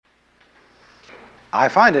I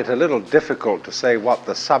find it a little difficult to say what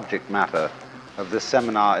the subject matter of this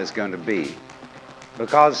seminar is going to be,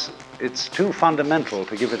 because it's too fundamental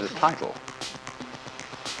to give it a title.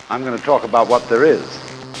 I'm going to talk about what there is.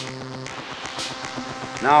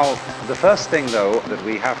 Now, the first thing, though, that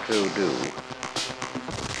we have to do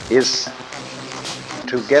is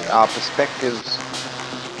to get our perspectives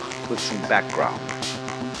with some background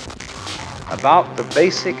about the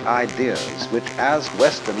basic ideas which, as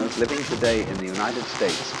Westerners living today in the United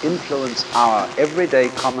States, influence our everyday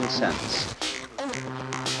common sense,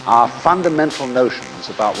 our fundamental notions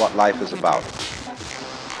about what life is about.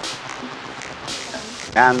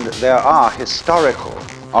 And there are historical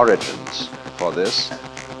origins for this,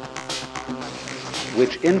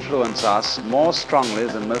 which influence us more strongly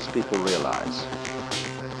than most people realize.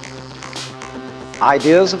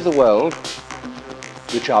 Ideas of the world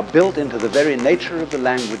which are built into the very nature of the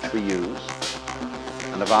language we use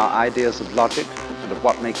and of our ideas of logic and of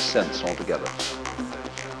what makes sense altogether.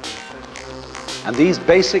 And these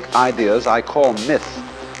basic ideas I call myth,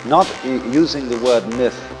 not using the word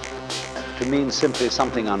myth to mean simply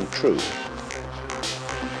something untrue,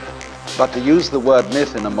 but to use the word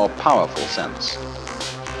myth in a more powerful sense.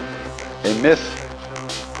 A myth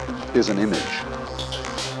is an image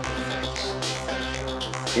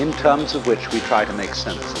in terms of which we try to make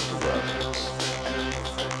sense of the world.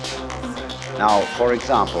 Now, for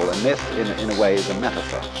example, a myth in a way is a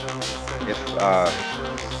metaphor. If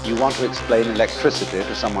you want to explain electricity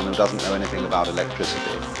to someone who doesn't know anything about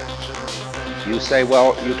electricity, you say,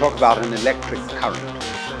 well, you talk about an electric current.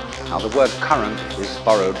 Now, the word current is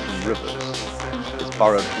borrowed from rivers. It's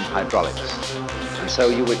borrowed from hydraulics. And so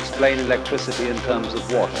you explain electricity in terms of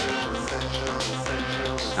water.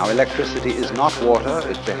 Now, electricity is not water.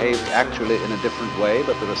 It behaves actually in a different way,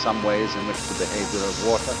 but there are some ways in which the behavior of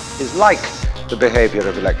water is like the behavior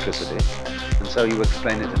of electricity. And so you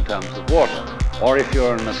explain it in terms of water. Or if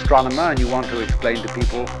you're an astronomer and you want to explain to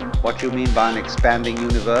people what you mean by an expanding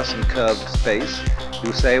universe and curved space,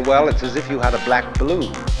 you say, well, it's as if you had a black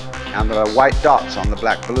balloon, and there are white dots on the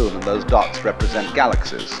black balloon, and those dots represent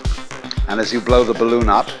galaxies. And as you blow the balloon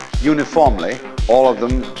up, uniformly, all of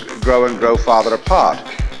them grow and grow farther apart.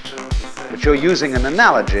 But you're using an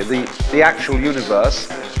analogy. The actual universe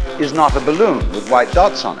is not a balloon with white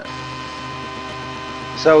dots on it.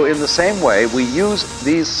 So in the same way, we use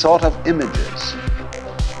these sort of images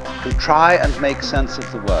to try and make sense of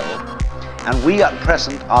the world. And we at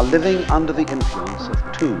present are living under the influence of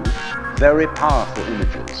two very powerful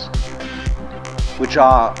images, which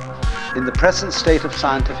are, in the present state of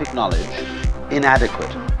scientific knowledge,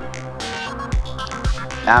 inadequate.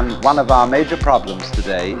 And one of our major problems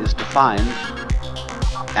today is to find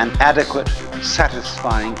an adequate,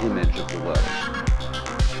 satisfying image of the world.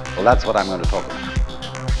 Well, that's what I'm going to talk about.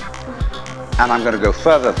 And I'm going to go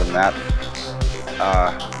further than that,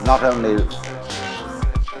 not only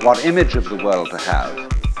what image of the world to have,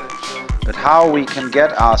 but how we can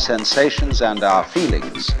get our sensations and our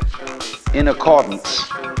feelings in accordance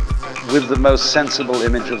with the most sensible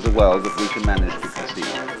image of the world that we can manage to conceive.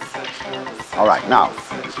 All right, now,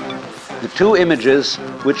 the two images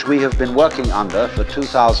which we have been working under for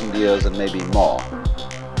 2,000 years and maybe more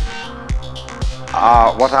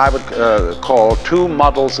are what I would call two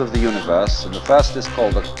models of the universe. And the first is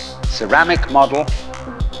called the ceramic model,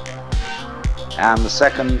 and the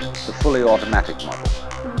second, the fully automatic model.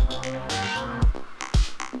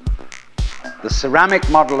 The ceramic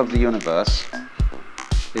model of the universe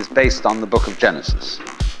is based on the book of Genesis,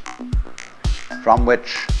 from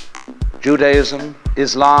which Judaism,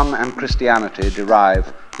 Islam, and Christianity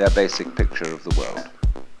derive their basic picture of the world.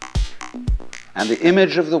 And the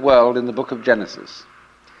image of the world in the book of Genesis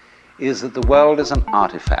is that the world is an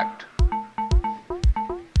artifact.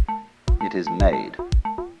 It is made.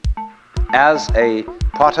 As a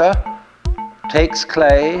potter takes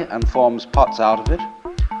clay and forms pots out of it,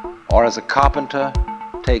 or as a carpenter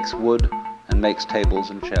takes wood and makes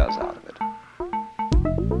tables and chairs out of it.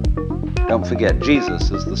 Don't forget, Jesus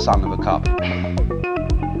is the son of a carpenter, and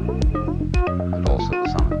also the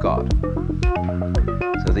Son of God.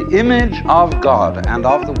 So the image of God and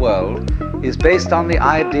of the world is based on the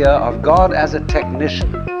idea of God as a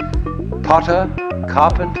technician, potter,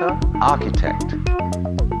 carpenter, architect,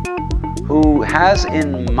 who has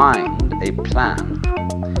in mind a plan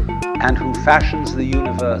and who fashions the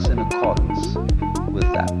universe in accordance with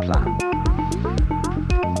that plan.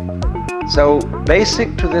 So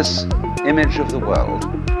basic to this image of the world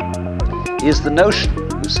is the notion,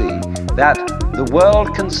 you see, that the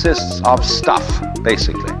world consists of stuff,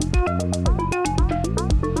 basically.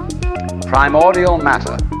 Primordial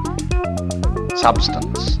matter,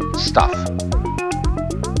 substance, stuff.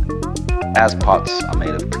 as pots are made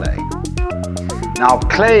of clay. Now,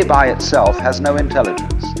 clay by itself has no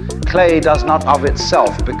intelligence. Clay does not of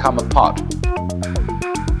itself become a pot,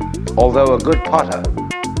 although a good potter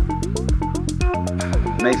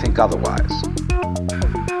may think otherwise.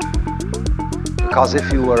 Because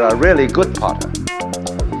if you were a really good potter,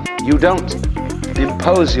 you don't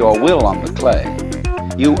impose your will on the clay.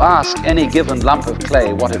 You ask any given lump of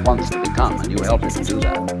clay what it wants to become, and you help it to do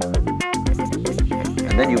that.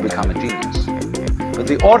 And then you become a genius. But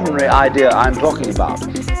the ordinary idea I'm talking about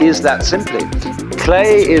is that simply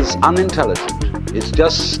clay is unintelligent. It's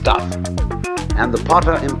just stuff. And the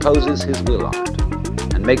potter imposes his will on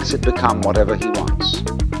it and makes it become whatever he wants.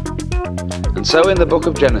 And so in the book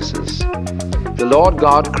of Genesis, the Lord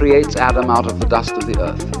God creates Adam out of the dust of the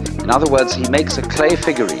earth. In other words, he makes a clay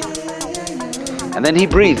figurine, and then he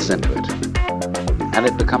breathes into it, and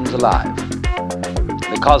it becomes alive.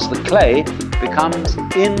 Because the clay becomes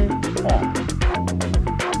in form.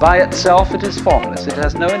 By itself it is formless, it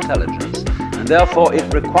has no intelligence, and therefore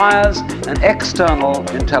it requires an external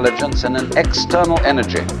intelligence and an external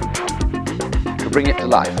energy to bring it to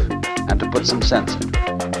life and to put some sense into it.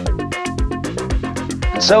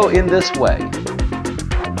 And so in this way,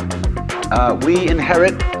 we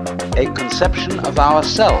inherit a conception of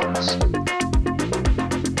ourselves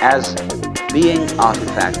as being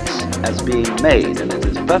artifacts, as being made, and it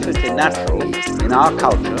is perfectly natural in our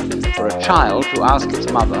culture for a child to ask its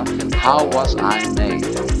mother, how was I made?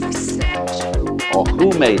 Or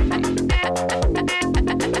who made me?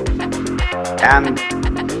 And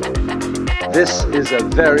this is a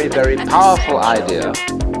very, very powerful idea,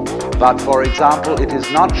 but for example, it is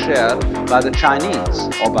not shared by the Chinese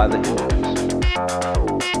or by the Hindus.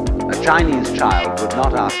 A Chinese child would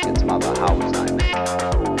not ask its mother, how was I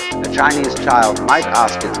made? A Chinese child might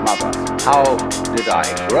ask its mother, how did I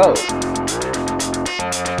grow?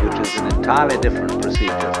 Which is an entirely different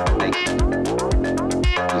procedure from making.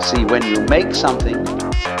 You see, when you make something,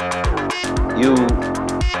 you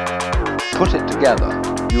put it together,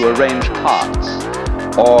 you arrange parts,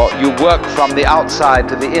 or you work from the outside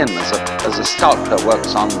to the in, as a sculptor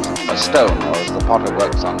works on a stone, or as the potter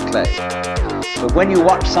works on clay. But when you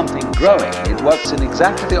watch something growing, it works in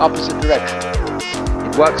exactly the opposite direction.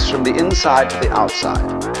 It works from the inside to the outside.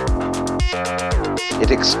 It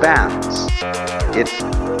expands, it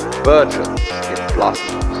burgeons, it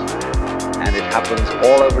blossoms, and it happens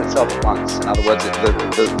all over itself at once. In other words,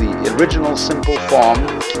 the original simple form,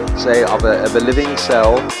 say, of a living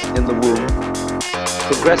cell in the womb,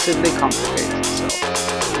 progressively complicates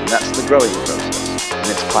itself. And that's the growing process, and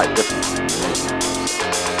it's quite different from the making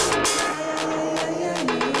process.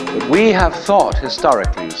 But we have thought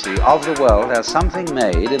historically, you see, of the world as something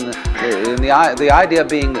made, in the idea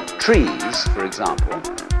being that trees, for example,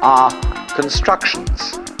 are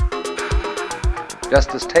constructions,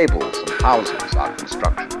 just as tables and houses are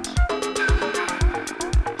constructions.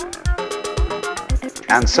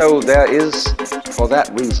 And so there is, for that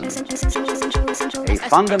reason, a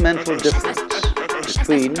fundamental difference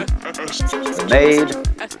between the made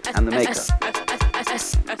and the maker.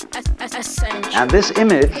 And this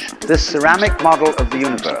image, this ceramic model of the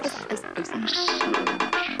universe,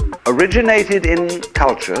 originated in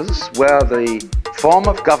cultures where the form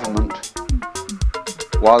of government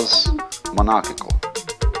was monarchical,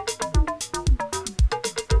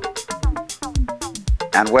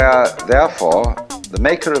 and where, therefore, the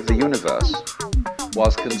maker of the universe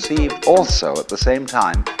was conceived also at the same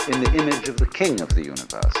time in the image of the king of the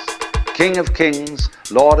universe. King of kings,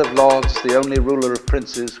 Lord of lords, the only ruler of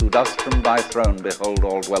princes, who dost from thy throne behold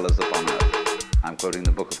all dwellers upon earth. I'm quoting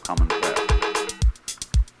the Book of Common Prayer.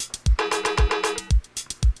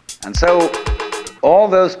 And so all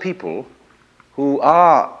those people who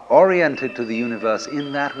are oriented to the universe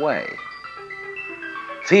in that way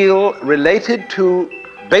feel related to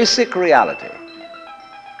basic reality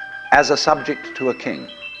as a subject to a king.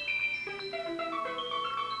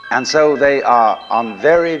 And so they are on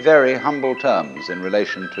very, very humble terms in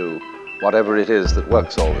relation to whatever it is that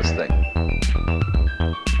works all this thing.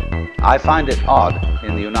 I find it odd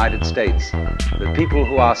in the United States that people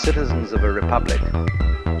who are citizens of a republic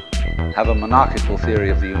have a monarchical theory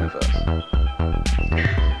of the universe.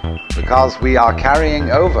 Because we are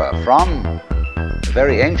carrying over from the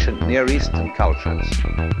very ancient Near Eastern cultures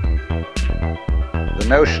the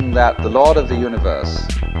notion that the Lord of the universe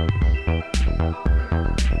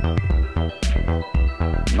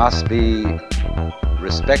must be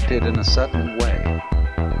respected in a certain way.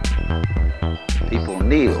 People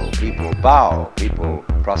kneel, people bow, people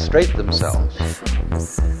prostrate themselves.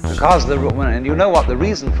 Because and you know what the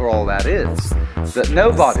reason for all that is? That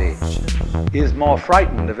nobody is more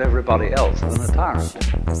frightened of everybody else than a tyrant.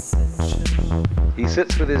 He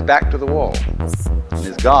sits with his back to the wall, and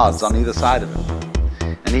his guards on either side of him.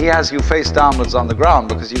 And he has you face downwards on the ground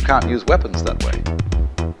because you can't use weapons that way.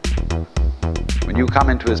 When you come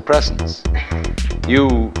into his presence,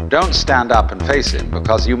 you don't stand up and face him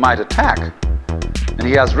because you might attack. And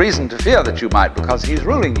he has reason to fear that you might because he's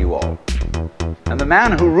ruling you all. And the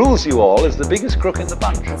man who rules you all is the biggest crook in the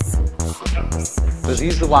bunch. Because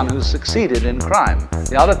he's the one who's succeeded in crime.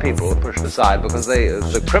 The other people are pushed aside because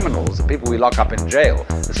the criminals, the people we lock up in jail,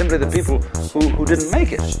 are simply the people who didn't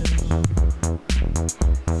make it.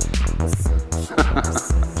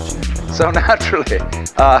 So naturally,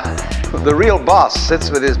 the real boss sits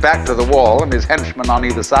with his back to the wall and his henchmen on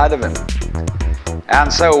either side of him.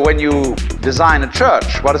 And so when you design a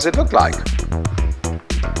church, what does it look like?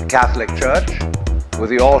 A Catholic church with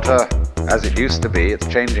the altar as it used to be. It's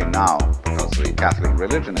changing now because the Catholic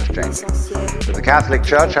religion is changing. But the Catholic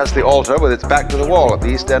church has the altar with its back to the wall at the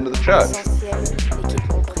east end of the church.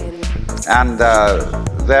 And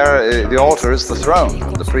there, the altar is the throne.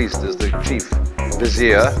 The priest is the chief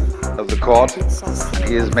vizier of the court, and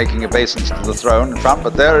he is making obeisance to the throne in front,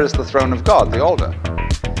 but there is the throne of God, the altar.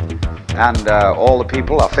 And all the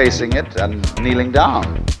people are facing it and kneeling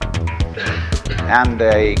down. And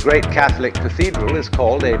a great Catholic cathedral is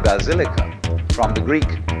called a basilica, from the Greek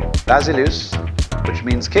basileus, which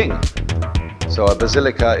means king. So a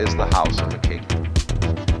basilica is the house of a king.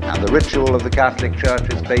 And the ritual of the Catholic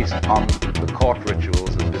Church is based on the court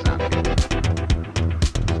rituals of Byzantium.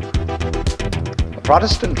 A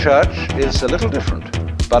Protestant church is a little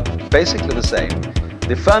different, but basically the same.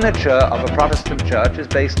 The furniture of a Protestant church is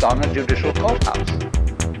based on a judicial courthouse.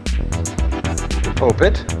 The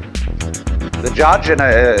pulpit. The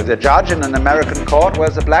judge in an American court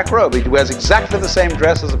wears a black robe. He wears exactly the same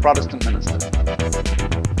dress as a Protestant minister.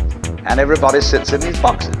 And everybody sits in these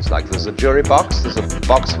boxes. Like there's a jury box, there's a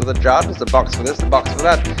box for the judge, there's a box for this, a box for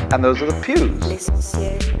that. And those are the pews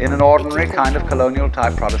in an ordinary kind of colonial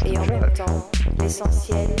type Protestant church.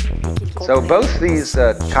 So both these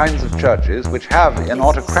kinds of churches, which have an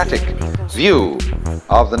autocratic view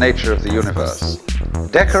of the nature of the universe,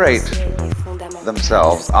 decorate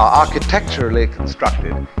themselves, are architecturally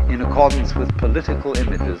constructed in accordance with political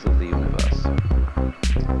images of the universe.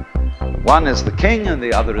 One is the king and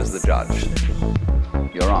the other is the judge,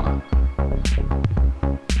 Your Honor.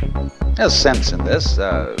 There's sense in this.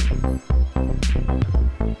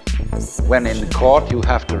 When in court you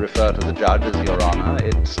have to refer to the judge as Your Honor,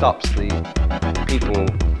 it stops the people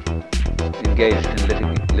engaged in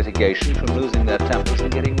litigation from losing their tempers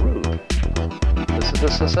and getting rude.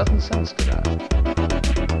 There's a certain sense to that.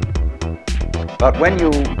 But when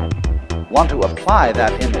you want to apply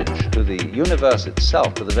that image to the universe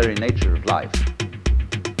itself, to the very nature of life,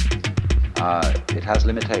 it has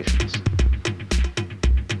limitations.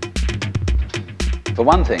 For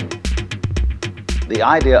one thing, the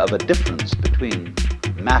idea of a difference between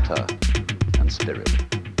matter and spirit.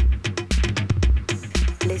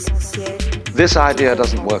 This idea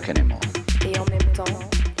doesn't work anymore.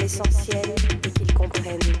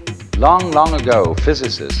 Long, long ago,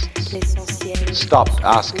 physicists stopped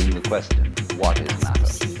asking the question, what is matter?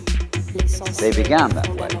 They began that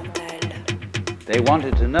way. They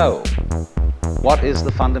wanted to know, what is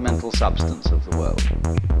the fundamental substance of the world?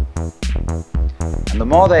 And the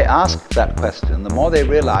more they asked that question, the more they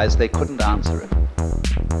realized they couldn't answer it.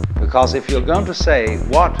 Because if you're going to say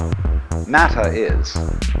what matter is,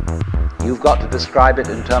 you've got to describe it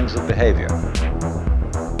in terms of behavior.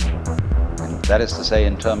 And that is to say,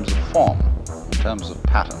 in terms of form, in terms of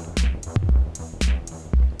pattern.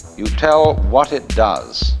 You tell what it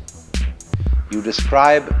does. You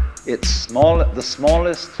describe the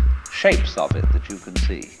smallest shapes of it that you can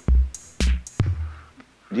see.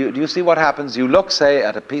 Do you see what happens? You look, say,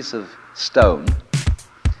 at a piece of stone,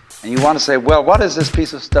 and you want to say, well, what is this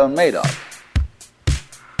piece of stone made of?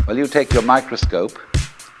 Well, you take your microscope,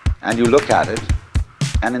 and you look at it,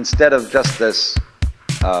 and instead of just this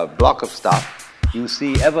block of stuff, you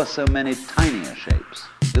see ever so many tinier shapes,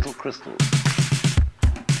 little crystals.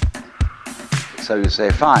 So you say,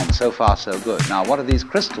 fine, so far so good. Now, what are these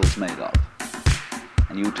crystals made of?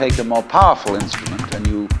 And you take a more powerful instrument, and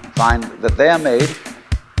you find that they are made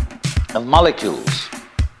of molecules.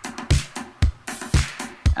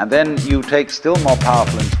 And then you take still more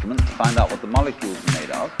powerful instruments to find out what the molecules are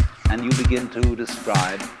made of, and you begin to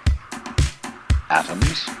describe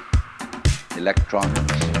atoms, electrons,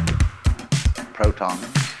 protons,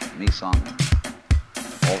 mesons,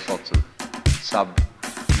 all sorts of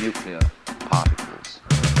sub-nuclear particles.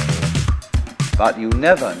 But you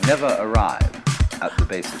never arrive at the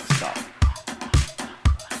basic stuff.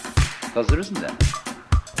 because there isn't any.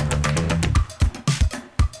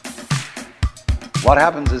 What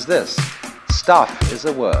happens is this: stuff is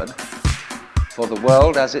a word for the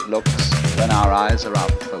world as it looks when our eyes are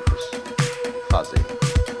out of focus. Fuzzy.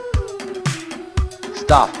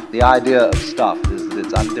 Stuff, the idea of stuff is that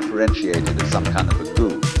it's undifferentiated as some kind of a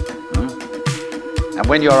goo. And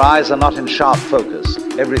when your eyes are not in sharp focus,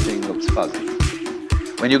 everything looks fuzzy.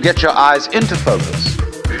 When you get your eyes into focus,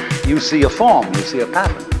 you see a form, you see a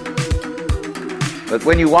pattern. But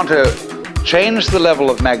when you want to change the level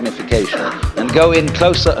of magnification and go in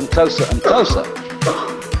closer and closer and closer,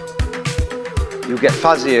 you get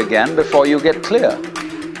fuzzy again before you get clear.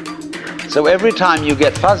 So every time you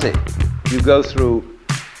get fuzzy, you go through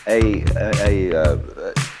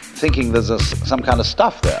thinking there's some kind of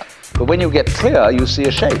stuff there. But when you get clear, you see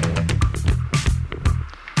a shape.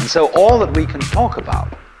 And so all that we can talk about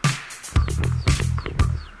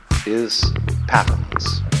is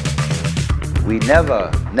patterns. We never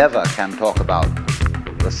can talk about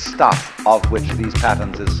the stuff of which these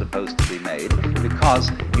patterns is supposed to be made, because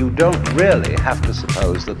you don't really have to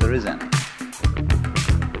suppose that there is any.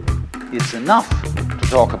 It's enough to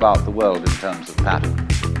talk about the world in terms of pattern.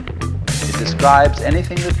 It describes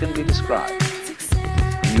anything that can be described.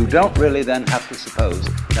 You don't really then have to suppose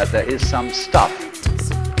that there is some stuff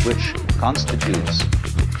which constitutes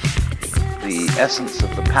the essence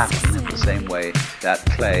of the pattern in the same way that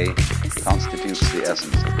clay constitutes the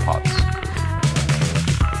essence of pots.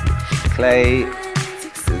 Clay,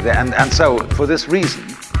 and so for this reason,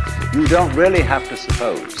 you don't really have to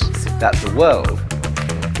suppose that the world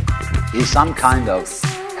is some kind of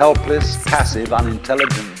helpless, passive,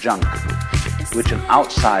 unintelligent junk which an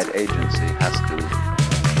outside agency has to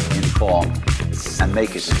inform and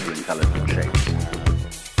make it into intelligent shapes.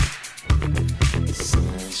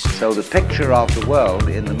 So the picture of the world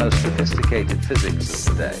in the most sophisticated physics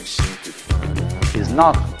of today is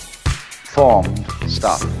not formed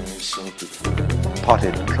stuff,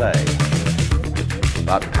 potted clay,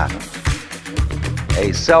 but pattern.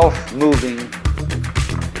 A self-moving,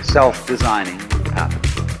 self-designing pattern,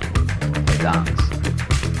 a dance.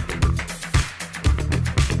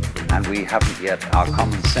 And we haven't yet, our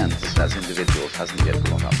common sense as individuals hasn't yet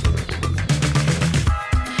caught up with it.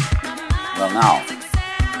 Well now,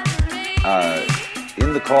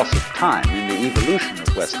 in the course of time, in the evolution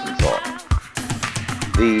of Western thought,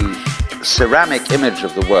 the ceramic image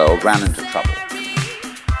of the world ran into trouble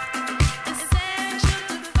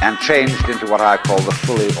and changed into what I call the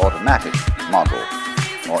fully automatic model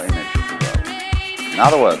or image of the world. In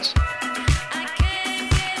other words,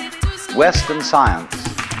 Western science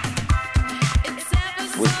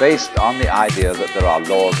was based on the idea that there are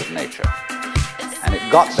laws of nature. And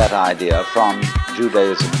it got that idea from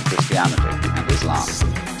Judaism and Christianity and Islam.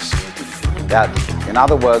 That, in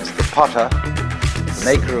other words, the potter, the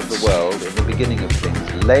maker of the world, in the beginning of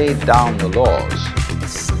things, laid down the laws.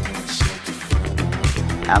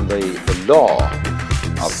 And the law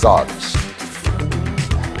of God,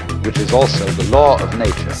 which is also the law of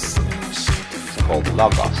nature, is called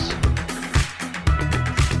Logos.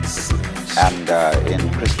 And in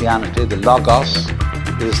Christianity, the Logos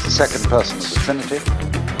is the second person of the Trinity,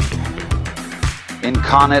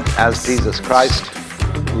 incarnate as Jesus Christ,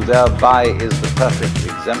 who thereby is the perfect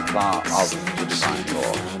exemplar of the divine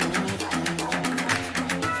law.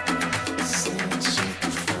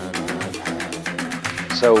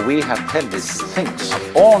 So we have tended to think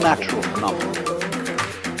of all natural phenomena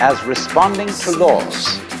as responding to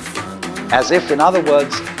laws, as if, in other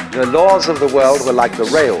words, the laws of the world were like the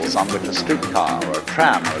rails on which a streetcar or a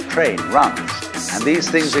tram or a train runs. And these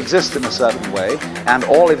things exist in a certain way, and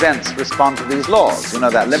all events respond to these laws. You know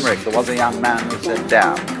that limerick, there was a young man who said,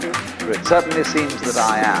 "Damn, for it certainly seems that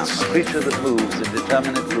I am a creature that moves in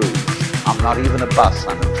determinate grooves. I'm not even a bus,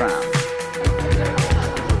 I'm a tram."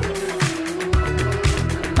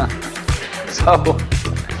 So,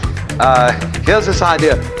 here's this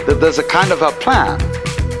idea that there's a kind of a plan,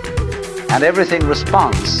 and everything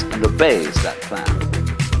responds and obeys that plan.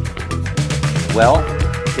 Well,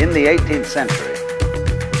 in the 18th century,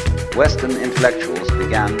 Western intellectuals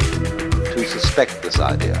began to suspect this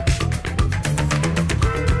idea.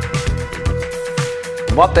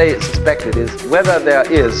 What they suspected is whether there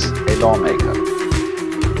is a lawmaker,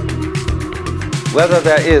 whether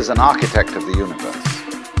there is an architect of the universe.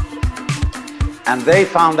 And they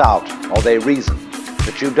found out, or they reasoned,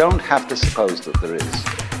 that you don't have to suppose that there is.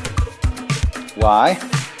 Why?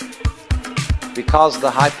 Because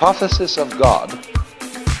the hypothesis of God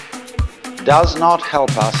does not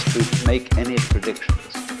help us to make any predictions.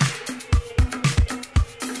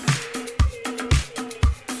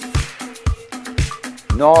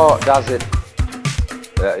 nor does it,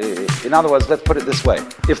 in other words, let's put it this way.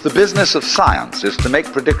 If the business of science is to make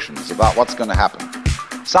predictions about what's going to happen,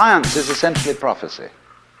 science is essentially prophecy.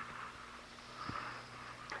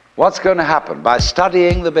 What's going to happen? By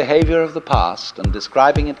studying the behavior of the past and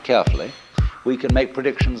describing it carefully, we can make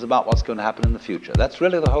predictions about what's going to happen in the future. That's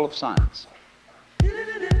really the whole of science.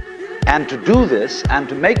 And to do this, and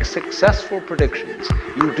to make successful predictions,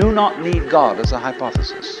 you do not need God as a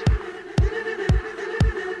hypothesis.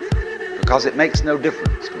 Because it makes no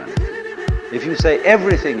difference to anything. If you say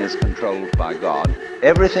everything is controlled by God,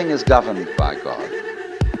 everything is governed by God,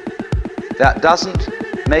 that doesn't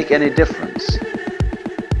make any difference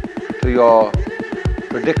to your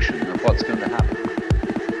prediction of what's going to happen.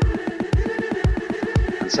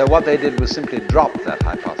 And so what they did was simply drop that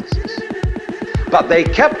hypothesis. But they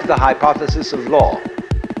kept the hypothesis of law.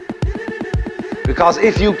 Because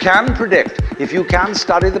if you can predict, if you can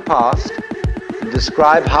study the past and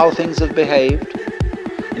describe how things have behaved,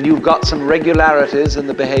 and you've got some regularities in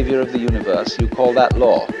the behavior of the universe, you call that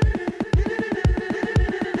law.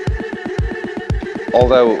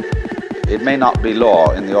 Although it may not be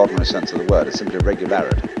law in the ordinary sense of the word, it's simply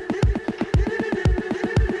regularity.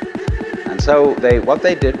 And so what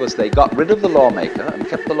they did was they got rid of the lawmaker and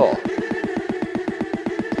kept the law.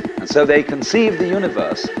 And so they conceived the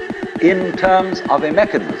universe in terms of a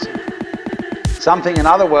mechanism. Something, in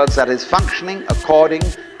other words, that is functioning according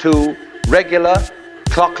to regular,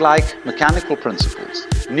 clock-like mechanical principles.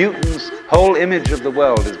 Newton's whole image of the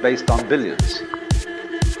world is based on billiards.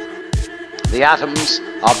 The atoms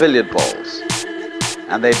are billiard balls,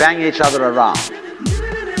 and they bang each other around.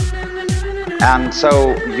 And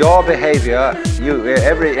so your behavior,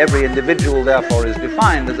 every individual therefore is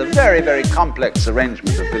defined as a very, very complex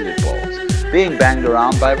arrangement of billiard balls, being banged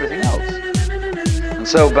around by everything else. And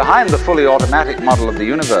so behind the fully automatic model of the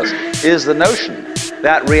universe is the notion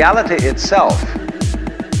that reality itself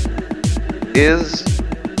is,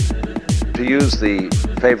 to use the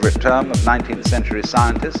favorite term of 19th century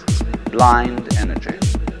scientists, blind energy.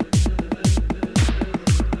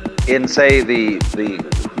 In, say, the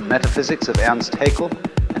metaphysics of Ernst Haeckel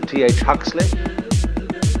and T.H. Huxley,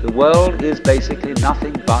 the world is basically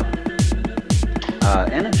nothing but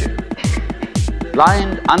energy.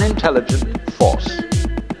 Blind, unintelligent force.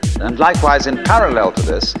 And likewise, in parallel to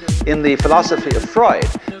this, in the philosophy of Freud,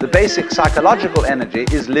 the basic psychological energy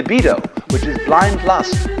is libido, which is blind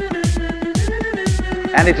lust.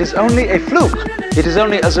 And it is only a fluke. It is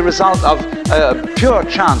only as a result of pure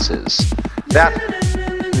chances that,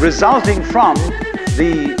 resulting from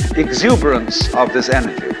the exuberance of this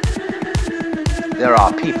energy, there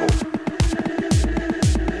are people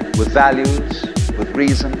with values, with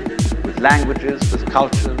reason, with languages, with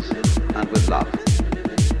cultures, and with love.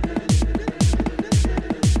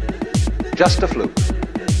 Just a fluke.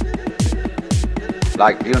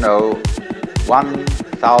 Like,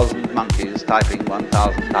 1,000 monkeys typing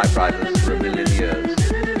 1,000 typewriters for 1,000,000 years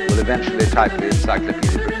will eventually type the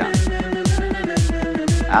Encyclopedia Britannica.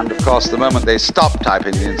 And of course, the moment they stop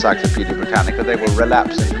typing the Encyclopedia Britannica, they will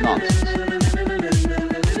relapse into nonsense.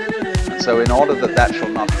 And so in order that that shall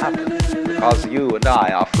not happen, because you and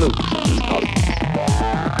I are flukes in this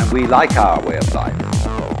cosmos, and we like our way of life,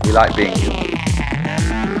 we like being human.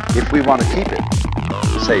 If we want to keep it,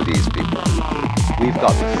 say these people, we've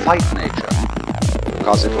got to fight nature,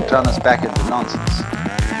 because it will turn us back into nonsense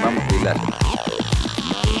the moment we let it.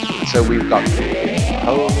 And so we've got to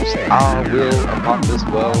impose our will upon this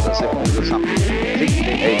world as if we were something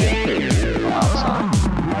completely alien from outside.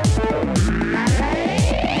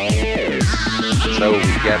 So we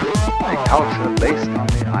get a culture based on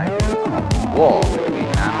the idea of war between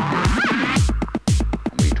man and nature.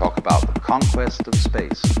 And we talk about the conquest of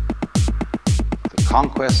space, the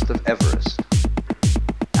conquest of Everest.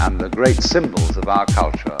 And the great symbols of our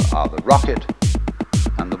culture are the rocket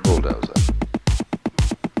and the bulldozer.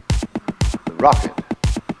 The rocket.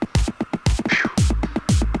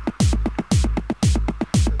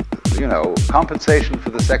 Compensation for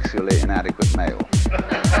the sexually inadequate male.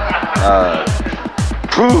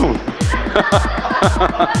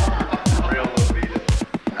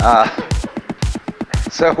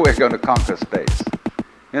 So we're going to conquer space.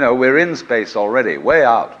 We're in space already, way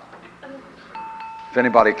out. If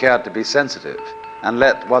anybody cared to be sensitive and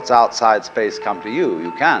let what's outside space come to you,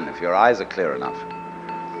 you can, if your eyes are clear enough.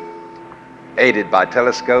 Aided by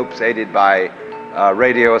telescopes, aided by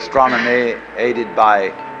radio astronomy, aided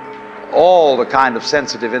by all the kind of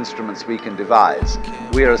sensitive instruments we can devise.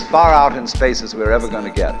 We are as far out in space as we're ever going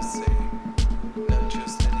to get.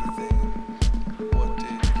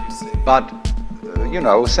 But,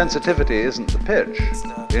 sensitivity isn't the pitch.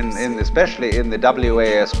 especially in the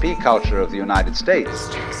WASP culture of the United States,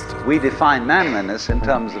 we define manliness in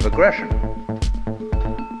terms of aggression.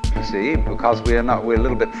 You see, because we're a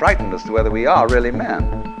little bit frightened as to whether we are really men.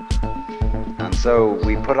 And so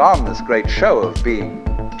we put on this great show of being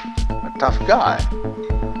a tough guy.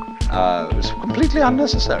 It's completely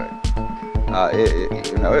unnecessary.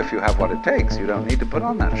 You know, if you have what it takes, you don't need to put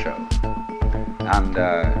on that show. And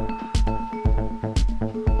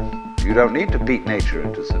you don't need to beat nature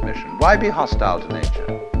into submission. Why be hostile to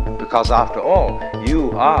nature? Because after all,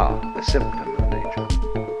 you are the symptom of nature.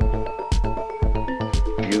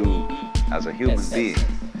 You, as a human being,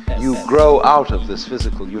 you grow out of this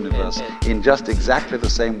physical universe in just exactly the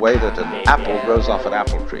same way that an apple grows off an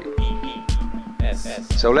apple tree.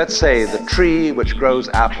 So let's say the tree which grows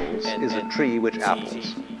apples is a tree which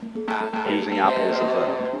apples, using apple as a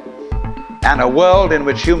verb. And a world in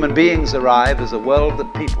which human beings arrive is a world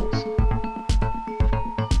that peoples.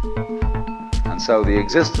 And so the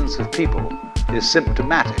existence of people is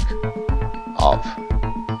symptomatic of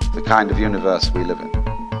the kind of universe we live in.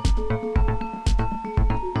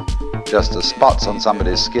 Just as spots on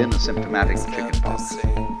somebody's skin are symptomatic of chickenpox.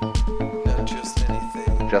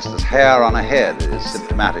 Just as hair on a head is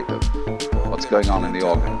symptomatic of what's going on in the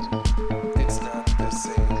organism.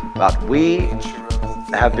 But we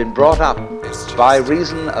have been brought up by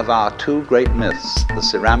reason of our two great myths, the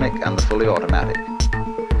ceramic and the fully automatic,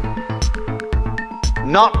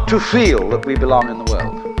 not to feel that we belong in the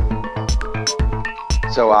world.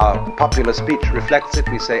 So our popular speech reflects it.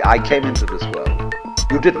 We say, I came into this world.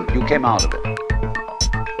 You didn't, you came out of it.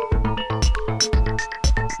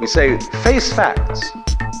 We say, face facts.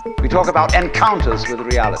 We talk about encounters with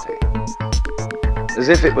reality, as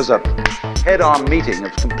if it was a head-on meeting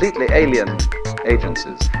of completely alien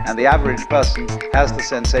agencies, and the average person has the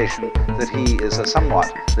sensation that he is a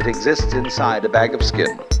somewhat that exists inside a bag of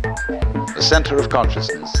skin, a center of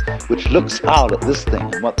consciousness, which looks out at this thing,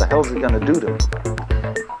 and what the hell's it going to do to me?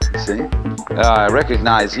 You see? I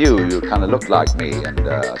recognize you kind of look like me, and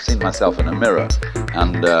I've seen myself in a mirror,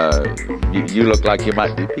 and you look like you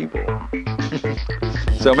might be people.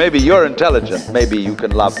 So maybe you're intelligent, maybe you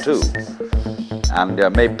can love too. And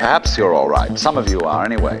maybe perhaps you're all right. Some of you are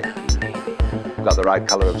anyway. You've got the right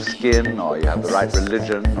color of skin, or you have the right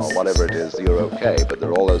religion, or whatever it is, you're okay. But there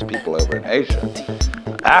are all those people over in Asia,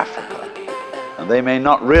 Africa, and they may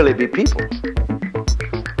not really be people.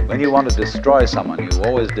 When you want to destroy someone, you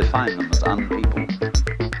always define them as unpeople.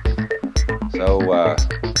 So,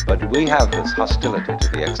 but we have this hostility to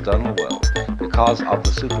the external world because of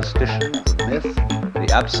the superstition, the myth, the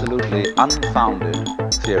absolutely unfounded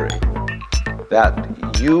theory that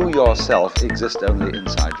you yourself exist only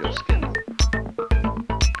inside your skin.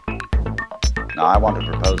 Now I want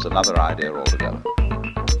to propose another idea altogether.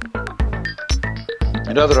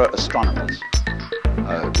 You know, there are astronomers.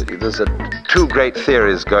 There's two great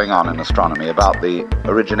theories going on in astronomy about the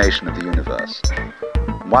origination of the universe.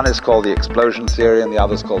 One is called the explosion theory and the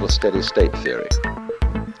other is called the steady state theory.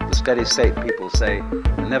 The steady state people say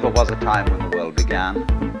there never was a time when the world began.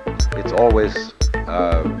 It's always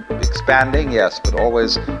expanding, yes, but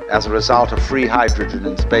always as a result of free hydrogen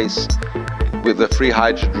in space. With the free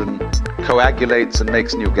hydrogen coagulates and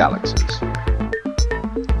makes new galaxies.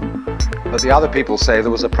 But the other people say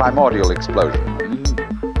there was a primordial explosion,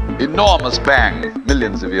 an enormous bang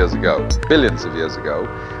millions of years ago, billions of years ago,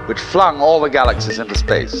 which flung all the galaxies into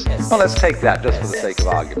space. Well, let's take that just for the sake of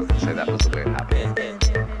argument and say that was the way it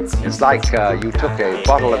happened. It's like you took a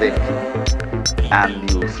bottle of ink and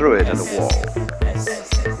you threw it at a wall.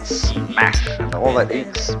 Smash! And all that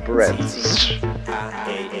ink spreads.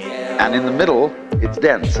 And in the middle, it's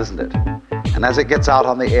dense, isn't it? And as it gets out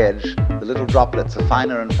on the edge, the little droplets are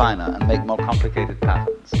finer and finer and make more complicated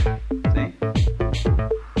patterns. See?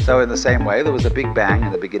 So in the same way, there was a big bang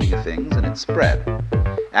in the beginning of things, and it spread.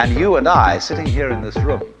 And you and I, sitting here in this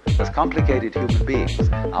room, as complicated human beings,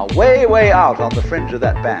 are way, way out on the fringe of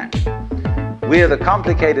that bang. We're the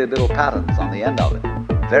complicated little patterns on the end of it.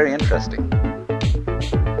 Very interesting.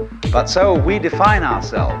 But so we define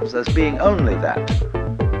ourselves as being only that.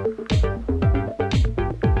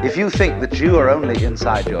 If you think that you are only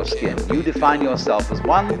inside your skin, you define yourself as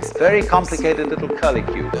one very complicated little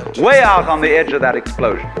curlicue, way out on the edge of that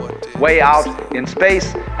explosion, way out in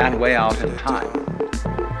space and way out in time.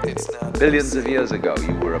 Billions of years ago,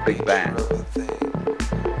 you were a big bang.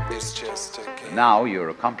 Now you're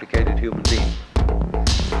a complicated human being.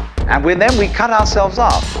 And then we cut ourselves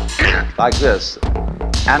off, like this,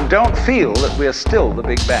 and don't feel that we're still the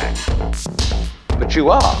Big Bang. But you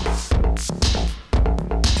are.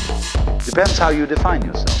 Depends how you define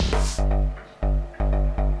yourself.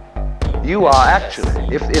 You are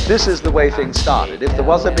actually, if this is the way things started, if there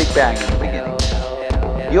was a Big Bang in the beginning,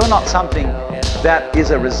 you're not something that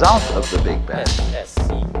is a result of the Big Bang.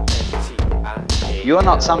 You're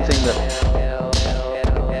not something that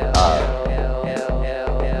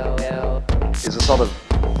is a sort of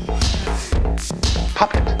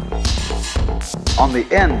puppet on the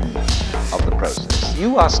end of the process.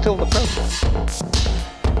 You are still the process.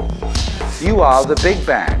 You are the Big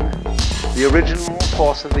Bang, the original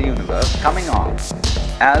force of the universe coming on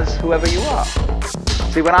as whoever you are.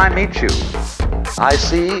 See, when I meet you, I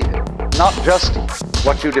see not just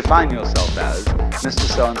what you define yourself as, Mr.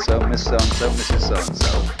 So-and-so, Miss So-and-so, Mrs.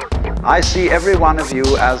 So-and-so. I see every one of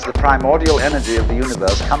you as the primordial energy of the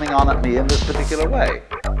universe coming on at me in this particular way.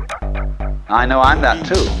 I know I'm that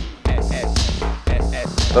too.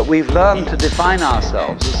 But we've learned to define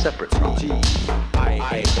ourselves as separate from it.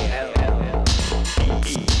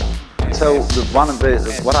 So one of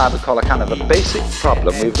what I would call a kind of a basic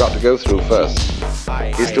problem we've got to go through first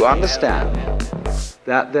is to understand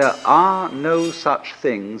that there are no such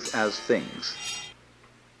things as things.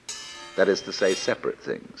 That is to say, separate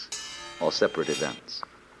things or separate events.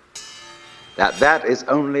 That is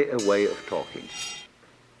only a way of talking.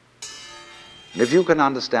 And if you can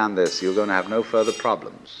understand this, you're going to have no further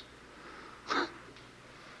problems.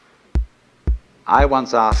 I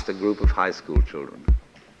once asked a group of high school children,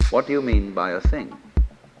 what do you mean by a thing?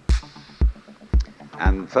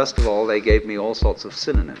 And first of all, they gave me all sorts of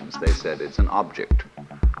synonyms. They said it's an object,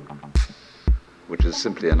 which is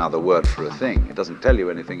simply another word for a thing. It doesn't tell you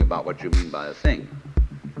anything about what you mean by a thing.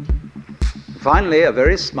 Finally, a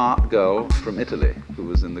very smart girl from Italy, who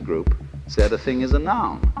was in the group, said a thing is a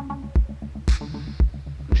noun.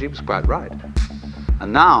 And she was quite right. A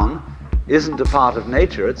noun isn't a part of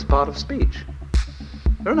nature, it's a part of speech.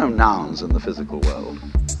 There are no nouns in the physical world.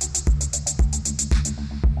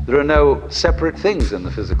 There are no separate things in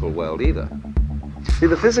the physical world either. See,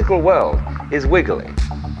 the physical world is wiggly.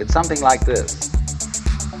 It's something like this.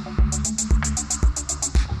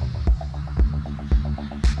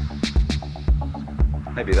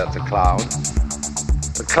 Maybe that's a cloud.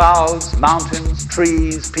 The clouds, mountains,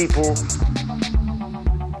 trees, people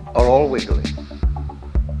are all wiggly.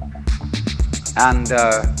 And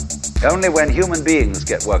only when human beings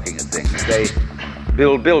get working at things, they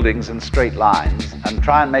build buildings in straight lines and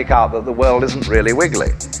try and make out that the world isn't really wiggly.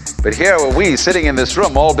 But here are we sitting in this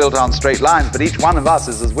room all built on straight lines, but each one of us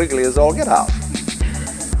is as wiggly as all get out.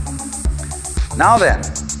 Now then,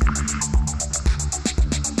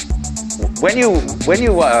 when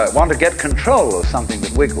you want to get control of something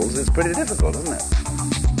that wiggles, it's pretty difficult, isn't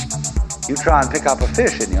it? You try and pick up a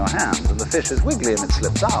fish in your hands, and the fish is wiggly and it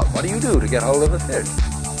slips out. What do you do to get hold of the fish?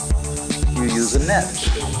 You use a net.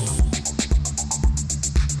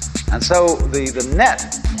 And so the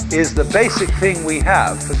net is the basic thing we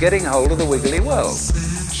have for getting hold of the wiggly world.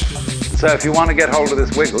 So if you want to get hold of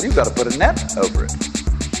this wiggle, you've got to put a net over it.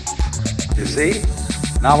 You see?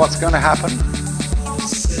 Now what's going to happen?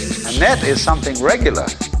 A net is something regular.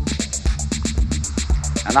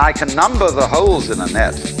 And I can number the holes in a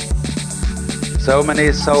net. So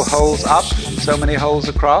many holes up, so many holes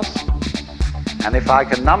across. And if I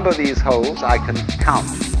can number these holes, I can count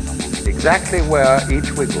exactly where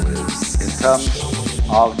each wiggle is in terms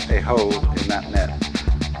of a hole in that net.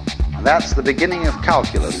 And that's the beginning of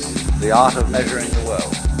calculus, the art of measuring the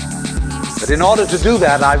world. But in order to do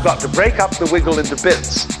that, I've got to break up the wiggle into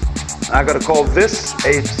bits. And I've got to call this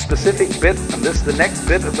a specific bit, and this the next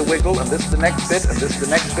bit of the wiggle, and this the next bit, and this the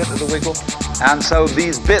next bit of the wiggle. And so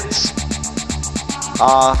these bits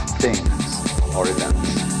are things or events.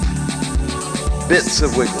 Bits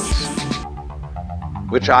of wiggles,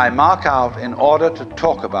 which I mark out in order to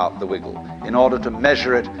talk about the wiggle, in order to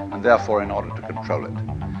measure it, and therefore in order to control it.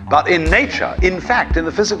 But in nature, in fact, in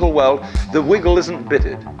the physical world, the wiggle isn't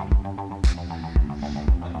bitted.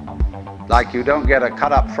 Like you don't get a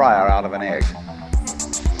cut-up fryer out of an egg.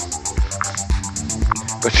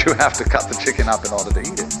 But you have to cut the chicken up in order to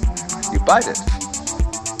eat it. You bite it.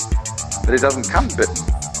 But it doesn't come bitten.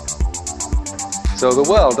 So the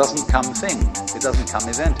world doesn't come thinged. It doesn't come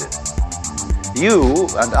evented. You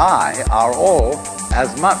and I are all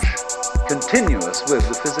as much continuous with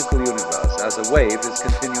the physical universe as a wave is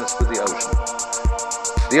continuous with the ocean.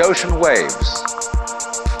 The ocean waves,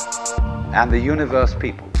 and the universe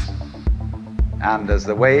peoples. And as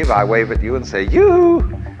the wave, I wave at you and say, you!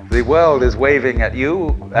 The world is waving at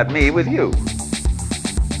you, at me with you.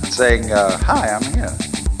 And saying, hi, I'm here.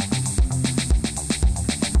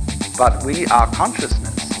 But our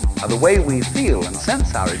consciousness, the way we feel and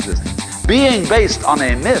sense our existence, being based on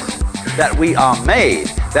a myth that we are made,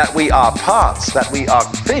 that we are parts, that we are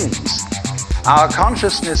things, Our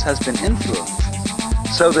consciousness has been influenced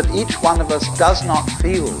so that each one of us does not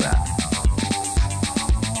feel that.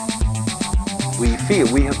 We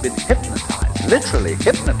feel we have been hypnotized, literally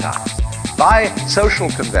hypnotized, by social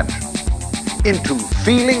convention into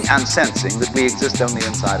feeling and sensing that we exist only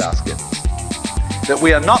inside our skins. That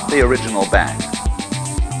we are not the original bang,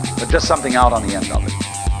 but just something out on the end of it.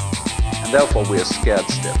 And therefore we are scared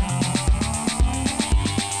stiff.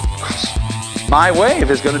 My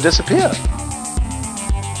wave is going to disappear.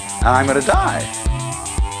 And I'm going to die.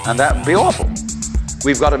 And that would be awful.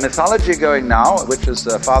 We've got a mythology going now, which as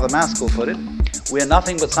Father Maskell put it, we are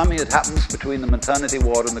nothing but something that happens between the maternity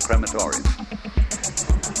ward and the crematorium.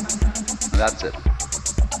 And that's it.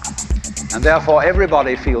 And therefore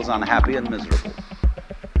everybody feels unhappy and miserable.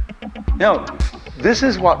 You know, this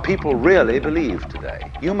is what people really believe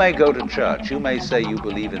today. You may go to church, you may say you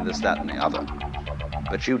believe in this, that, and the other,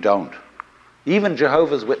 but you don't. Even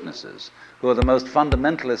Jehovah's Witnesses, who are the most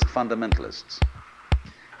fundamentalists,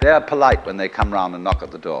 they're polite when they come round and knock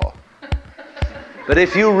at the door. But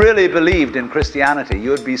if you really believed in Christianity,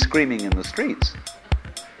 you'd be screaming in the streets.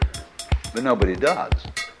 But nobody does.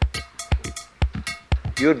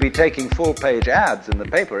 You'd be taking full-page ads in the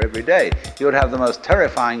paper every day. You would have the most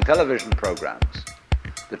terrifying television programs.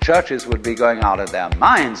 The churches would be going out of their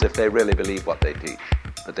minds if they really believe what they teach.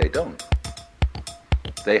 But they don't.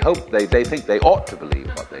 They think they ought to believe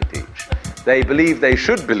what they teach. They believe they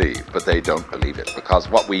should believe, but they don't believe it, because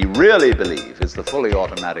what we really believe is the fully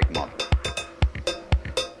automatic model.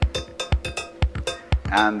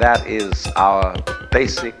 And that is our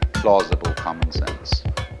basic, plausible common sense.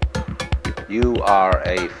 You are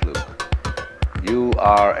a fluke. You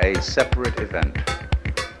are a separate event.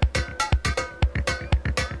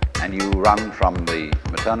 And you run from the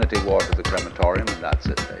maternity ward to the crematorium, and that's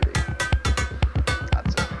it, baby.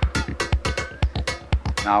 That's it.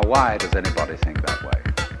 Now, why does anybody think that way?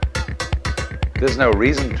 There's no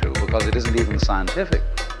reason to, because it isn't even scientific.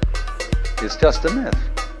 It's just a myth.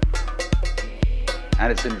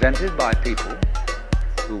 And it's invented by people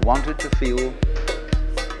who wanted to feel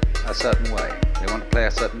a certain way. They want to play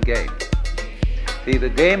a certain game. See, the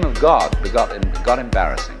game of God got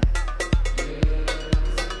embarrassing.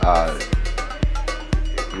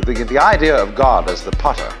 The idea of God as the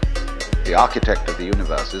potter, the architect of the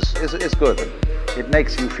universe, is good. It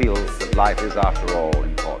makes you feel that life is, after all,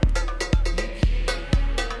 important.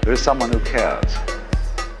 There is someone who cares.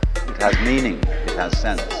 It has meaning, it has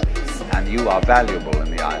sense, and you are valuable in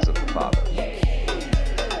the eyes of the Father.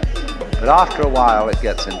 But after a while, it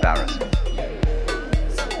gets embarrassing.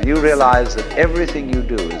 And you realize that everything you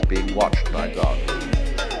do is being watched by God.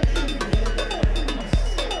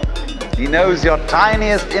 He knows your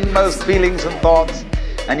tiniest, inmost feelings and thoughts,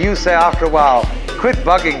 and you say after a while, quit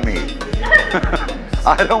bugging me.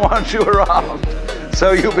 I don't want you around.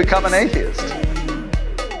 So you become an atheist,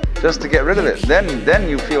 just to get rid of it. Then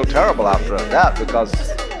you feel terrible after that, because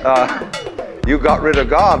you got rid of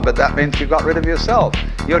God, but that means you got rid of yourself.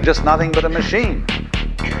 You're just nothing but a machine.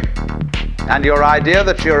 And your idea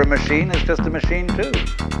that you're a machine is just a machine too.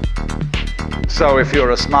 So if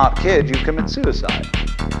you're a smart kid, you commit suicide.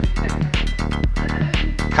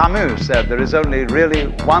 Camus said there is only really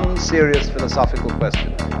one serious philosophical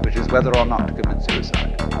question, which is whether or not to commit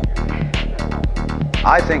suicide.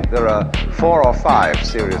 I think there are 4 or 5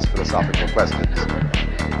 serious philosophical questions.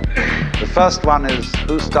 The first one is,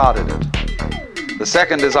 who started it? The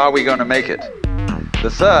second is, are we going to make it? The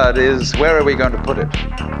third is, where are we going to put it?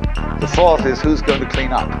 The fourth is, who's going to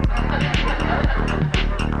clean up?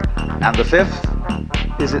 And the fifth,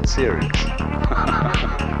 is it serious?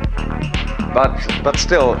 But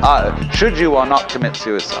still, should you or not commit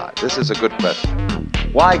suicide? This is a good question.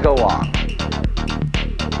 Why go on?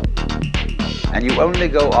 And you only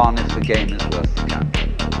go on if the game is worth the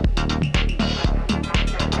gambling.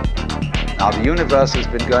 Now, the universe has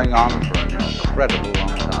been going on for an incredible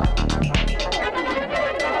long time.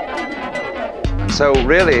 And so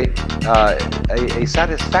really, a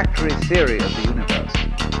satisfactory theory of the universe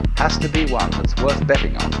has to be one that's worth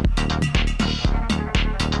betting on.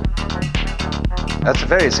 That's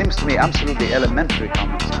it seems to me, absolutely elementary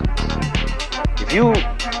common sense.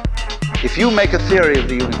 If you make a theory of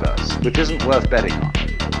the universe which isn't worth betting on,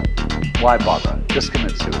 why bother? Just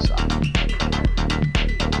commit suicide.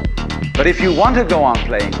 But if you want to go on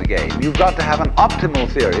playing the game, you've got to have an optimal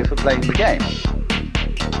theory for playing the game.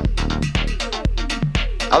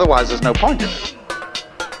 Otherwise, there's no point in it.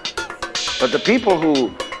 But the people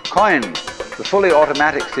who coined the fully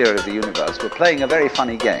automatic theory of the universe were playing a very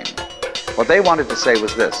funny game. What they wanted to say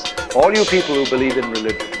was this: all you people who believe in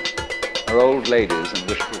religion are old ladies and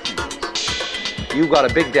wishful thinkers. you've got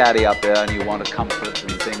a big daddy up there and you want to comfort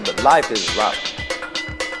and thing, but life is rough.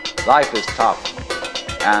 Life is tough.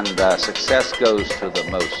 And success goes to the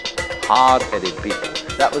most hard-headed people.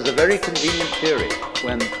 That was a very convenient theory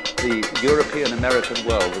when the European-American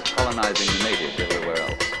world was colonizing the natives everywhere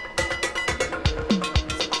else.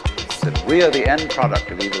 That we are the end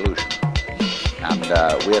product of evolution, and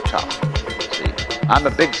we're tough. See, I'm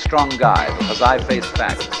a big, strong guy because I face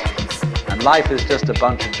facts, and life is just a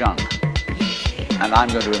bunch of junk, and I'm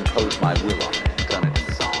going to impose my will on it and turn it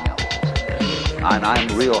into something else. And I'm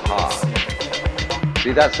real hard.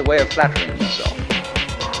 See, that's a way of flattering yourself.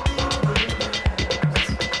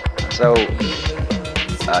 So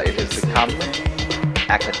it has become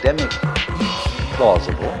academic,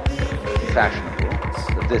 plausible, fashionable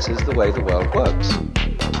that this is the way the world works.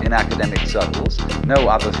 In academic circles, no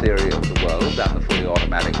other theory of the world than the fully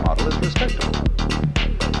automatic model is respectable.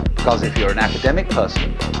 Because if you're an academic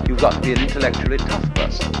person, you've got to be an intellectually tough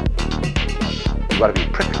person. You've got to be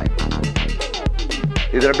prickly.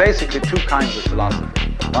 There are basically two kinds of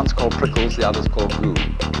philosophy. One's called prickles, the other's called goo.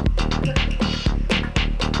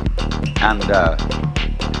 And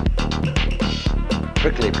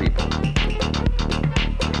prickly people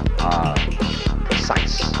are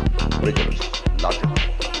precise, rigorous, logical.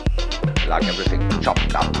 They like everything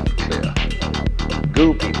chopped up and clear.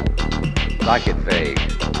 Goo people like it vague.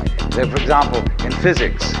 For example, in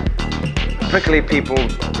physics, prickly people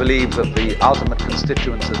believe that the ultimate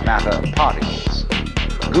constituents of matter are particles.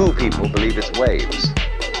 Goo people believe it's waves.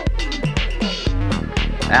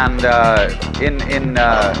 And in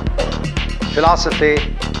philosophy,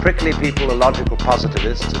 prickly people are logical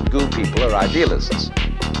positivists and goo people are idealists.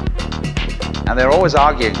 And they're always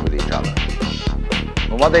arguing with each other.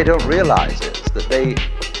 But what they don't realize is that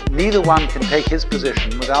neither one can take his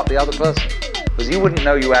position without the other person. Because you wouldn't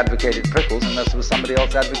know you advocated prickles unless there was somebody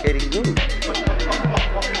else advocating goo.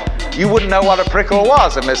 You wouldn't know what a prickle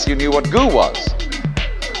was unless you knew what goo was.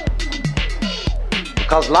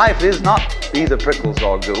 Because life is not either prickles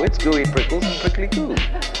or goo, it's gooey prickles and prickly goo.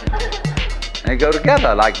 And they go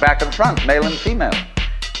together like back and front, male and female.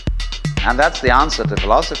 And that's the answer to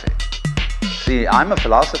philosophy. See, I'm a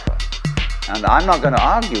philosopher, and I'm not going to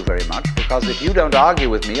argue very much, because if you don't argue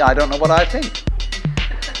with me, I don't know what I think.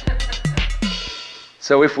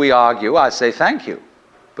 So if we argue, I say thank you,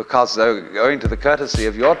 because owing to the courtesy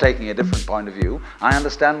of your taking a different point of view, I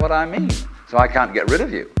understand what I mean, so I can't get rid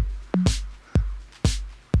of you.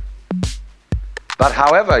 But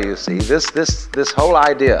however, you see, this whole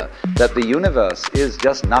idea that the universe is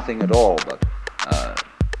just nothing at all but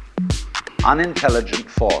unintelligent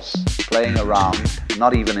force playing around,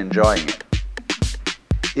 not even enjoying it,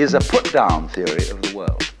 is a put-down theory of the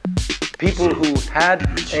world. People who had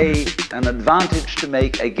an advantage to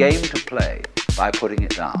make, a game to play by putting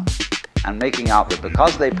it down, and making out that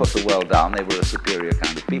because they put the world down, they were a superior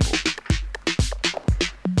kind of people.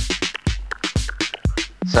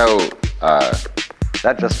 So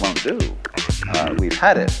that just won't do. We've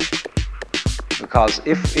had it. Because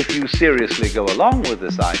if you seriously go along with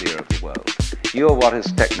this idea of the world, you're what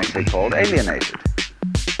is technically called alienated.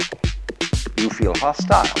 You feel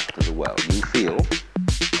hostile to the world. You feel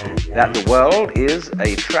that the world is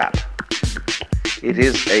a trap. It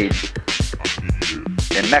is a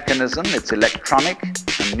mechanism, it's electronic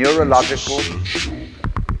and neurological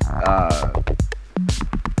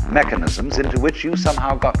mechanisms into which you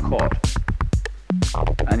somehow got caught.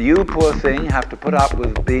 And you, poor thing, have to put up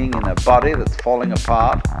with being in a body that's falling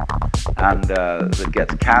apart and that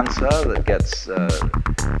gets cancer, that gets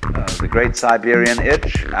the Great Siberian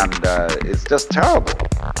Itch, and it's just terrible.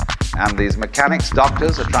 And these mechanics,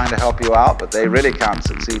 doctors are trying to help you out, but they really can't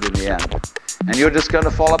succeed in the end. And you're just going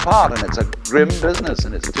to fall apart, and it's a grim business,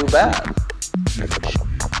 and it's too bad.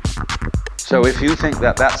 So if you think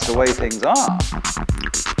that that's the way things are,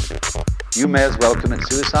 you may as well commit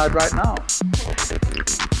suicide right now.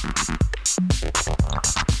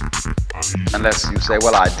 Unless you say,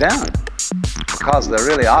 well, I daren't. Because there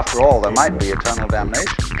really, after all, there might be eternal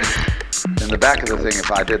damnation in the back of the thing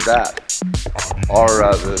if I did that. Or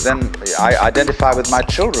then I identify with my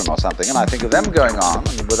children or something, and I think of them going on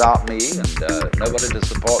and without me and nobody to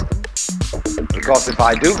support them. Because if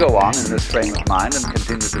I do go on in this frame of mind and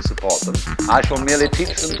continue to support them, I shall merely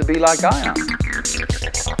teach them to be like I am.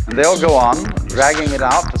 And they'll go on dragging it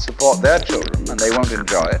out to support their children, and they won't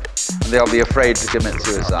enjoy it. And they'll be afraid to commit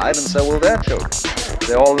suicide, and so will their children.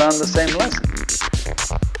 They all learn the same lesson.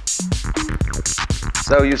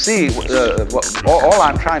 So you see, all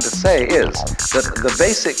I'm trying to say is that the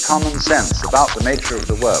basic common sense about the nature of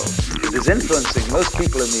the world that is influencing most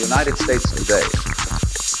people in the United States today,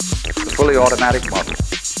 the fully automatic model,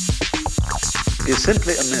 is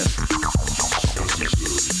simply a myth.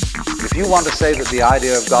 If you want to say that the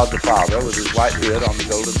idea of God the Father with his white beard on the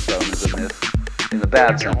golden throne is a myth, in the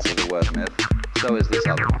bad sense of the word myth, so is this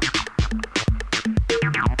other one.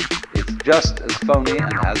 It's just as phony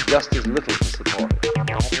and has just as little to support it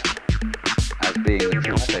as being the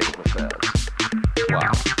true state of affairs.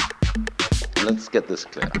 Wow. Let's get this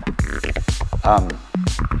clear.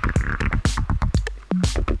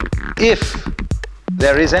 If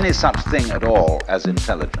there is any such thing at all as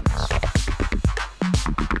intelligence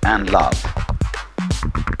and love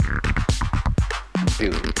and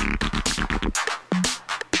beauty,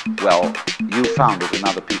 well, you found it in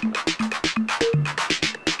other people.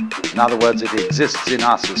 In other words, it exists in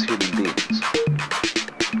us as human beings.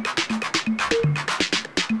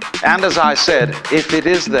 And as I said, if it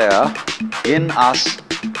is there in us,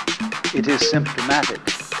 it is symptomatic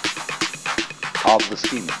of the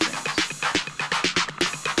scheme of things.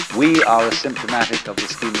 We are as symptomatic of the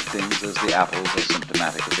scheme of things as the apples are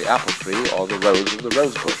symptomatic of the apple tree or the rose of the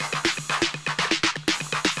rose bush.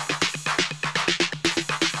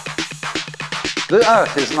 The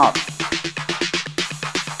earth is not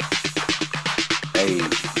a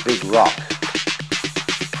big rock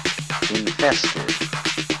infested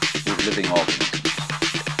with living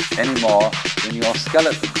organisms, any more than your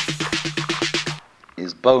skeleton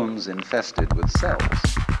is bones infested with cells.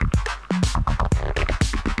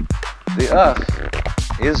 The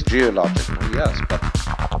earth is geological, yes, but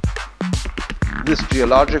this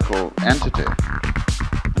geological entity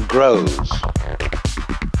grows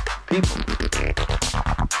people.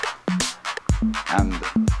 And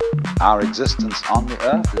our existence on the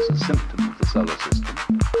earth is a symptom of the solar system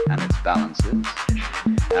and its balances,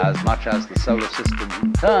 as much as the solar system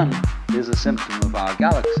in turn is a symptom of our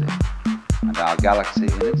galaxy, and our galaxy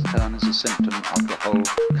in its turn is a symptom of the whole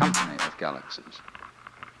company of galaxies.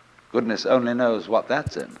 Goodness only knows what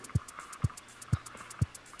that's in.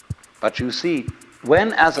 But you see,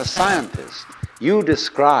 when as a scientist you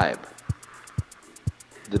describe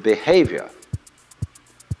the behavior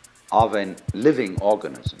of a living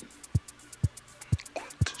organism,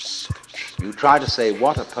 you try to say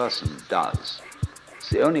what a person does. It's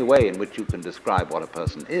the only way in which you can describe what a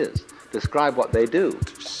person is. Describe what they do.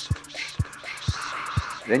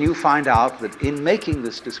 Then you find out that in making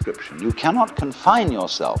this description, you cannot confine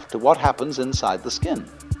yourself to what happens inside the skin.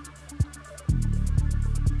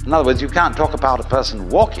 In other words, you can't talk about a person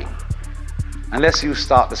walking unless you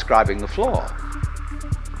start describing the floor.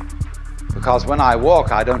 Because when I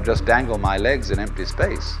walk, I don't just dangle my legs in empty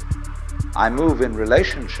space. I move in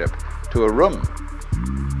relationship to a room.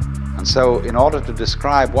 And so in order to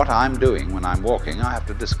describe what I'm doing when I'm walking, I have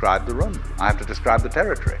to describe the room. I have to describe the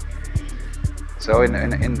territory. So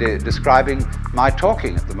in describing my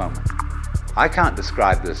talking at the moment, I can't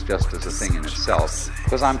describe this just as a thing in itself,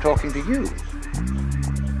 because I'm talking to you.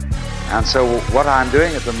 And so what I'm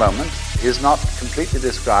doing at the moment is not completely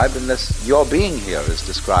described unless your being here is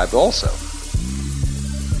described also.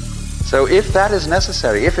 So if that is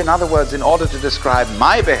necessary, if in other words, in order to describe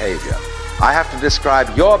my behavior, I have to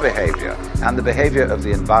describe your behavior and the behavior of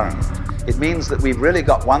the environment, it means that we've really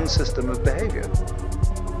got one system of behavior.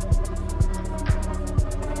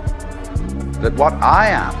 That what I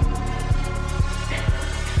am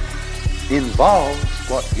involves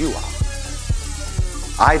what you are.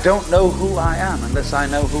 I don't know who I am unless I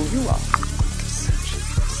know who you are.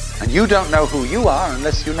 And you don't know who you are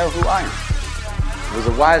unless you know who I am. There was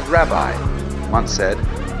a wise rabbi once said,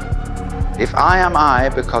 if I am I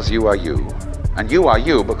because you are you, and you are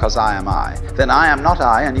you because I am I, then I am not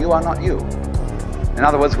I and you are not you. In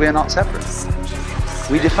other words, we are not separate.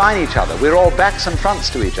 We define each other. We're all backs and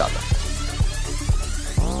fronts to each other.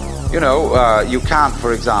 You know, you can't,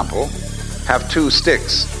 for example, have two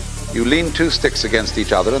sticks. You lean two sticks against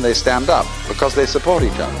each other and they stand up because they support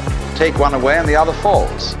each other. Take one away and the other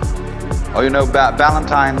falls. Or you know,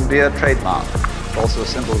 Ballantine beer trademark, also a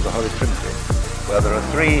symbol of the Holy Trinity, where there are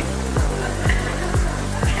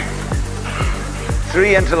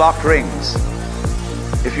three interlocked rings.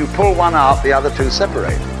 If you pull one out, the other two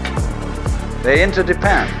separate. They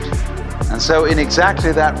interdepend. And so in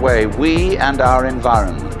exactly that way, we and our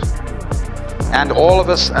environment, and all of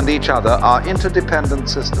us and each other, are interdependent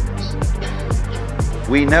systems.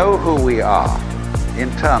 We know who we are in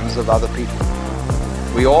terms of other people.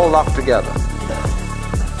 We all lock together.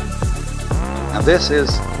 And this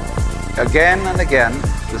is, again and again,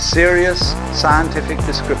 the serious scientific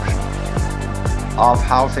description of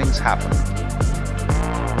how things happen.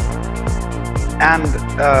 And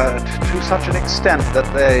to such an extent that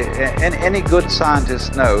any good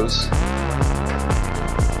scientist knows,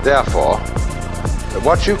 therefore, that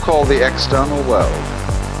what you call the external world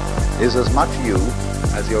is as much you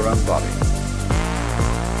as your own body.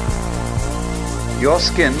 Your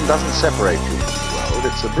skin doesn't separate you from the world,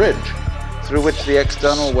 it's a bridge through which the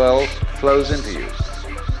external world flows into you,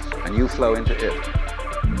 and you flow into it.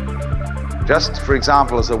 Just, for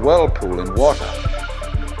example, as a whirlpool in water,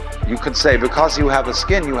 you could say, because you have a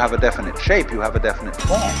skin, you have a definite shape, you have a definite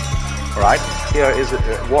form. All right? Here is a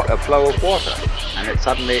flow of water, and it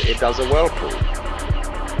suddenly does a whirlpool.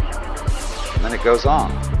 And then it goes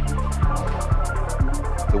on.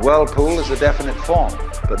 The whirlpool is a definite form,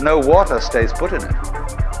 but no water stays put in it.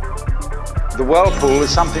 The whirlpool is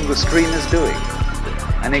something the stream is doing.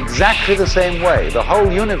 And exactly the same way, the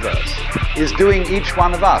whole universe is doing each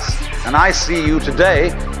one of us. And I see you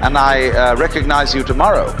today, and I recognize you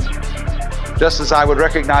tomorrow, just as I would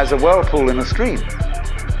recognize a whirlpool in a stream.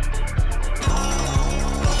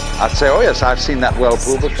 I'd say, oh yes, I've seen that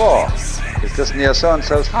whirlpool before. It's just near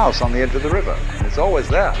so-and-so's house on the edge of the river. It's always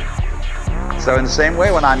there. So in the same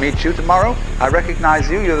way, when I meet you tomorrow, I recognize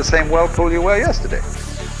you, you're the same whirlpool you were yesterday.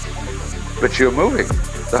 But you're moving.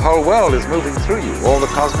 The whole world is moving through you. All the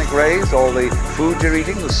cosmic rays, all the food you're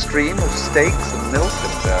eating, the stream of steaks and milk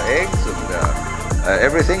and eggs and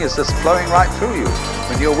everything is just flowing right through you.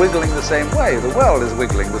 When you're wiggling the same way, the world is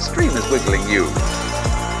wiggling, the stream is wiggling you.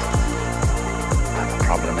 And the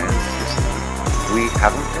problem is, you see, we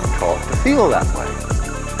haven't been taught to feel that way.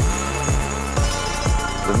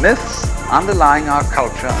 The myths underlying our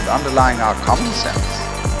culture and underlying our common sense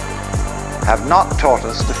have not taught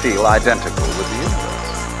us to feel identical with the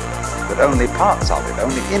universe, but only parts of it,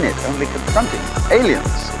 only in it, only confronting it,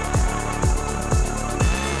 aliens.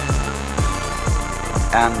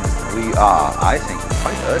 And we are, I think,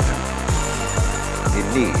 quite urgent in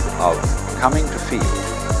need of coming to feel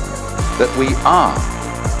that we are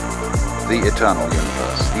the eternal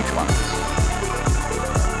universe, each one of us.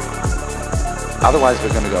 Otherwise, we're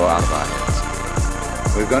going to go out of our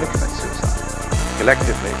heads. We're going to commit suicide,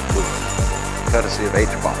 collectively, with courtesy of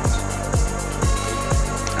H-bombs.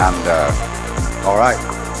 And, all right,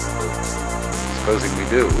 supposing we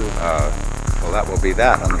do, well, that will be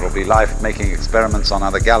that, and it'll be life making experiments on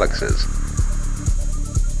other galaxies.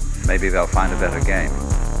 Maybe they'll find a better game.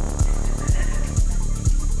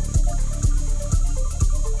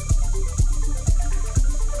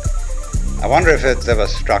 I wonder if it's ever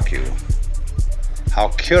struck you how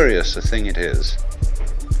curious a thing it is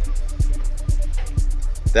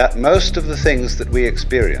that most of the things that we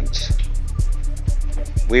experience,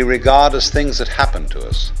 we regard as things that happen to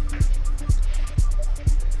us,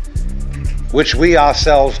 which we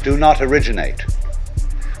ourselves do not originate,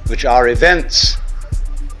 which are events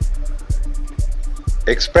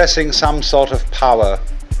expressing some sort of power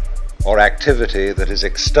or activity that is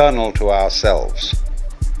external to ourselves.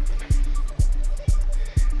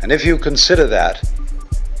 And if you consider that,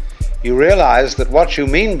 you realize that what you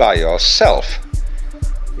mean by yourself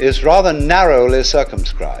is rather narrowly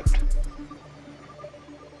circumscribed.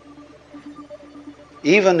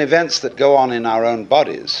 Even events that go on in our own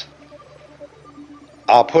bodies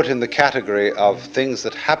are put in the category of things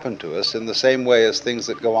that happen to us in the same way as things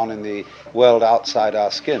that go on in the world outside our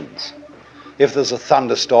skins. If there's a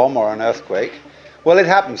thunderstorm or an earthquake, well, it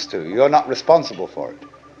happens to you. You're not responsible for it.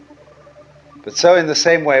 But so in the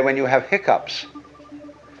same way, when you have hiccups,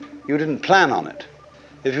 you didn't plan on it.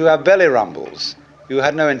 If you have belly rumbles, you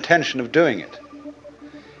had no intention of doing it.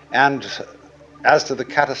 And as to the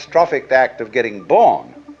catastrophic act of getting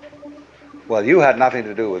born, well, you had nothing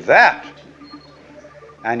to do with that.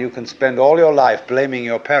 And you can spend all your life blaming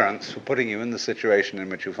your parents for putting you in the situation in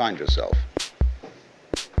which you find yourself.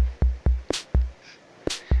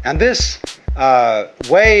 And this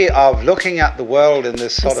way of looking at the world in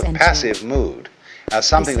this sort of passive mood as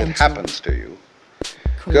something that happens to you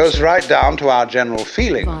goes right down to our general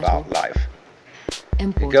feeling about life.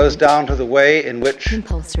 It goes down to the way in which,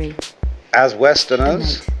 as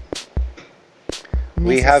Westerners,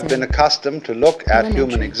 we have been accustomed to look at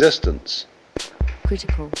human existence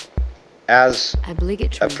as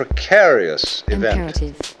a precarious event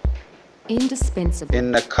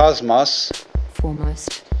in a cosmos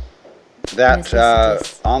that,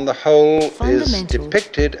 on the whole, is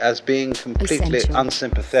depicted as being completely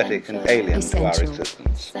unsympathetic and alien to our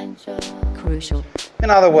existence. In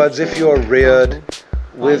other words, if you're reared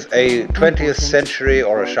with a 20th century,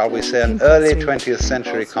 or shall we say an early 20th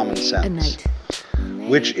century common sense,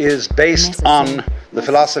 which is based on the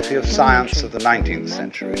philosophy of science of the 19th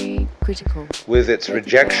century, with its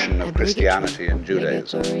rejection of Christianity and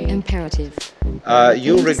Judaism,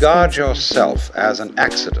 you regard yourself as an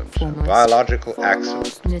accident, a biological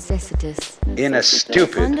accident, in a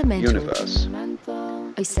stupid universe.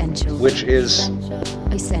 essential, which is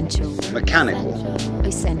essential, mechanical,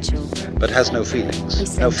 essential, but has no feelings,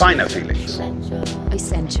 essential, no finer feelings.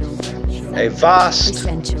 essential, A vast,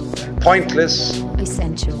 essential, pointless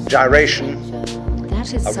essential. gyration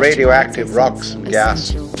That is of such radioactive an rocks and gas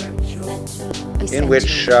essential, in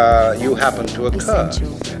which you happen to occur.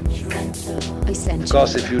 essential, essential,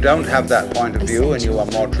 Because if you don't have that point of view and you are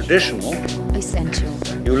more traditional, essential,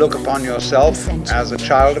 you look upon yourself as a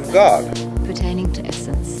child of God, pertaining to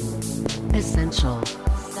essence, essential,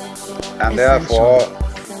 and therefore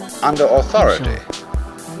under authority.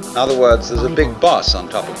 In other words, there's a big boss on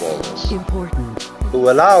top of all this, important, who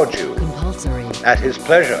allowed you, compulsory, at his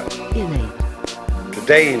pleasure, innate, to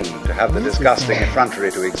deign to have the disgusting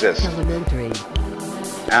effrontery to exist. elementary,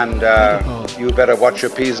 And you better watch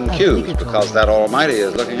your P's and Q's, because that Almighty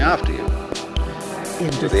is looking after you.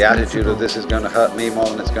 With the attitude of this is going to hurt me more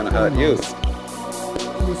than it's going to hurt you.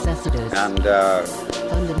 necessitous, And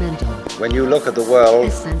fundamental, when you look at the world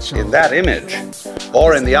essential, in that image,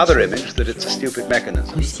 or in the other image that it's a stupid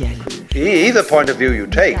mechanism, crucial, either point of view you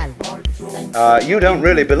take, you don't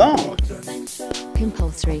really belong.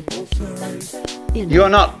 compulsory, innate, You're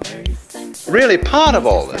not really part of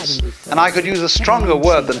all this. And I could use a stronger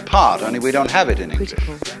word than part, only we don't have it in English.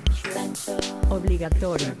 critical,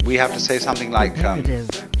 obligatory, We have to say something like imperative,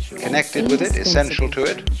 connected with it, essential to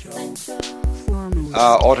it, formal,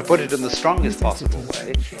 or to put it in the strongest possible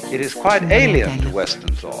way, it is quite alien to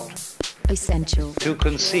Western thought essential, to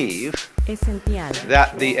conceive esencial,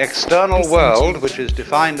 that the external world, which is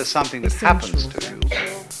defined as something that happens to you,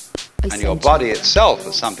 and your body itself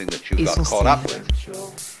as something that you got caught up with,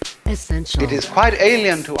 essential, it is quite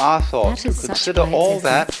alien to our thought That to is such consider by all its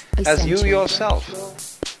that essence as you essential.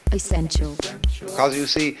 yourself. essential, Because you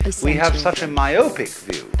see, we have Essential. such a myopic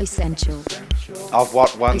view essential, of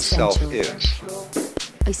what oneself Essential. is.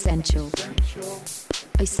 essential,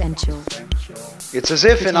 essential. It's as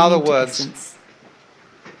if, in other pertaining to words, essence.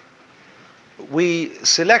 we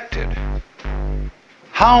selected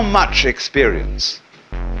how much experience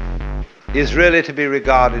is really to be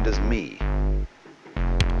regarded as me.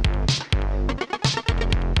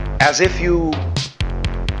 As if you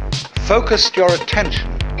focused your attention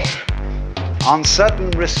on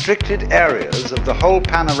certain restricted areas of the whole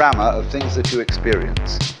panorama of things that you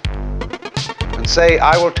experience, and say,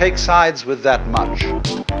 I will take sides with that much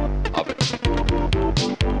of it.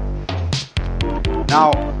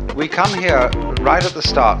 Now, we come here right at the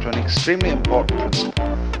start to an extremely important principle,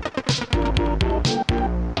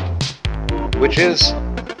 which is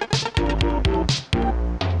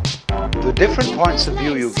the different points of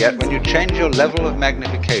view you get when you change your level of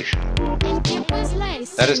magnification.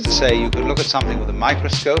 That is to say, you can look at something with a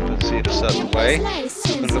microscope and see it a certain way. You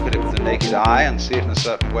can look at it with the naked eye and see it in a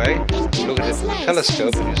certain way. You can look at it with a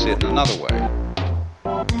telescope and you see it in another way.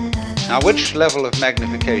 Now, which level of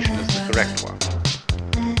magnification is the correct one?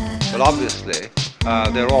 Well, obviously,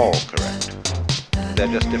 they're all correct. They're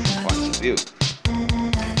just different points of view.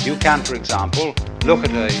 You can, for example, look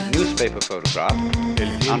at a newspaper photograph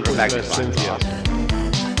under a magnifying glass,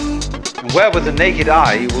 and where with the naked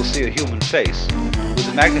eye you will see a human face, with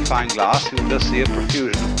the magnifying glass you will just see a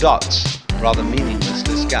profusion of dots, rather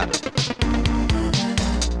meaninglessly scattered.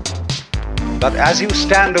 But as you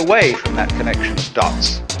stand away from that connection of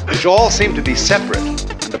dots, which all seem to be separate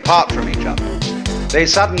and apart from each other, they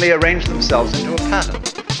suddenly arrange themselves into a pattern.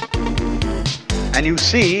 And you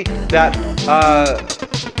see that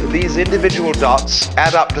these individual dots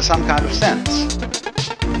add up to some kind of sense.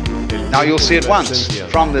 Now you'll see at once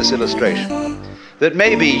from this illustration that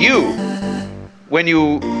maybe you, when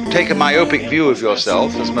you take a myopic view of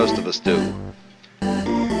yourself, as most of us do,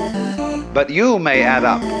 but you may add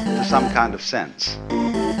up to some kind of sense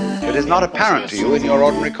that is not apparent to you in your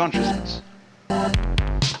ordinary consciousness.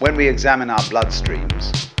 When we examine our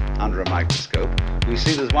bloodstreams under a microscope, we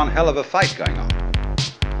see there's one hell of a fight going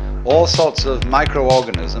on. All sorts of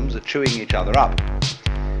microorganisms are chewing each other up.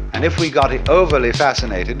 And if we got overly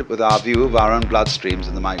fascinated with our view of our own bloodstreams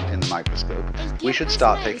in the microscope, we should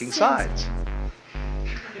start taking sides,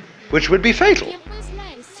 which would be fatal,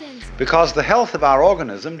 because the health of our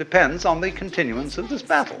organism depends on the continuance of this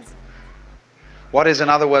battle. What is, in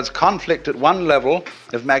other words, conflict at one level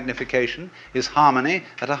of magnification is harmony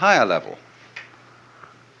at a higher level.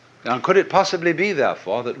 Now, could it possibly be,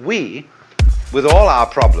 therefore, that we, with all our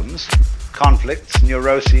problems, conflicts,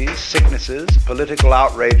 neuroses, sicknesses, political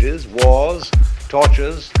outrages, wars,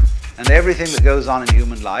 tortures, and everything that goes on in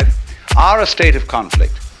human life, are a state of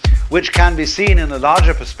conflict which can be seen in a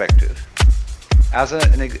larger perspective as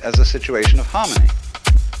a situation of harmony?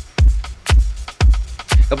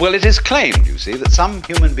 Well, it is claimed, you see, that some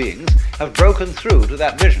human beings have broken through to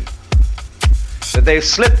that vision, that they've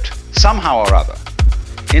slipped somehow or other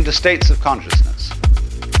into states of consciousness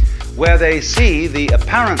where they see the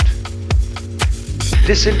apparent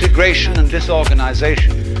disintegration and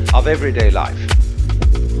disorganization of everyday life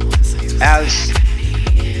as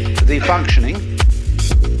the functioning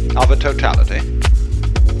of a totality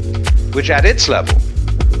which at its level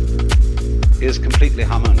is completely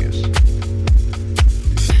harmonious.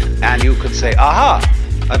 And you could say, aha,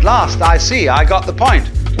 at last I see, I got the point.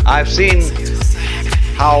 I've seen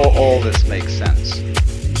how all this makes sense.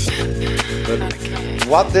 But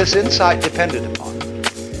what this insight depended upon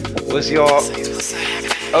was your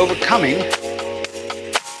overcoming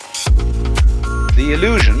the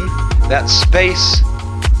illusion that space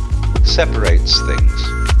separates things.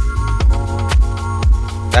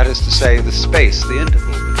 That is to say, the space, the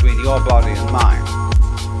interval between your body and mine.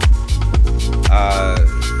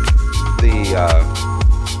 The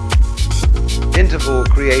interval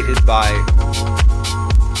created by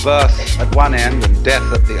birth at one end and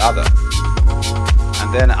death at the other.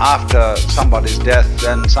 And then after somebody's death,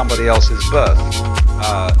 then somebody else's birth.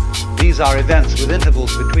 These are events with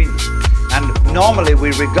intervals between them. And normally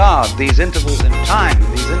we regard these intervals in time,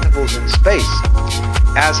 these intervals in space,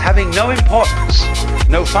 as having no importance,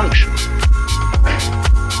 no function.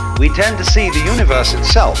 We tend to see the universe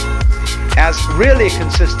itself as really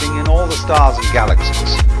consisting in all the stars and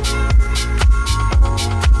galaxies.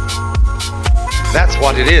 That's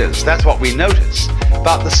what it is, that's what we notice.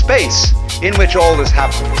 But the space in which all this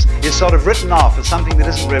happens is sort of written off as something that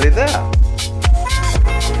isn't really there.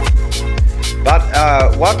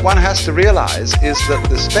 But what one has to realize is that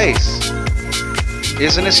the space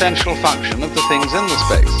is an essential function of the things in the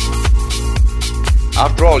space.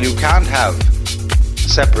 After all, you can't have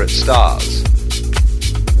separate stars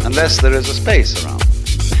unless there is a space around.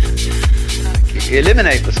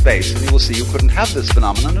 Eliminate the space and you will see you couldn't have this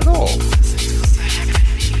phenomenon at all.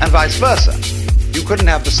 And vice versa. You couldn't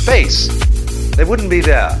have the space. They wouldn't be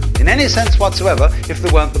there in any sense whatsoever if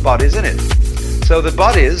there weren't the bodies in it. So the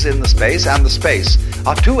bodies in the space and the space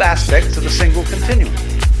are two aspects of a single continuum.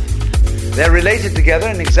 They're related together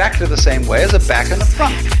in exactly the same way as a back and a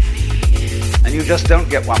front. And you just don't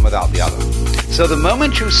get one without the other. So the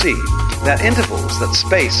moment you see that intervals, that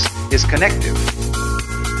space is connective,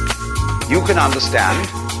 you can understand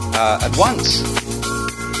at once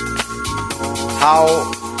how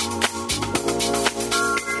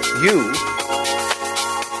you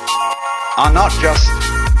are not just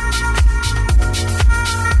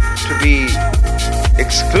to be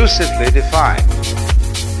exclusively defined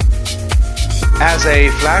as a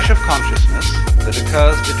flash of consciousness that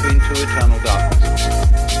occurs between two eternal darknesses,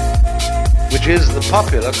 which is the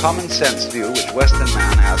popular common sense view which Western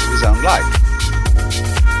man has of his own life.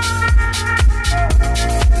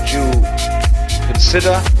 That you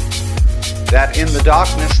consider that in the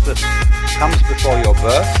darkness that comes before your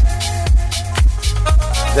birth,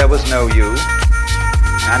 there was no you,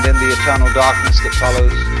 and in the eternal darkness that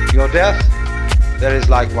follows your death, there is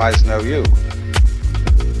likewise no you.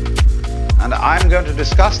 And I'm going to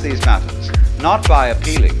discuss these matters not by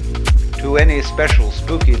appealing to any special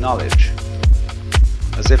spooky knowledge,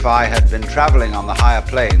 as if I had been traveling on the higher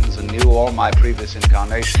planes and knew all my previous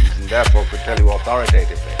incarnations and therefore could tell you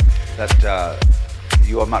authoritatively that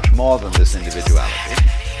you are much more than this individuality.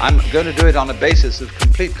 I'm going to do it on a basis of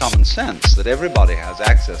complete common sense, that everybody has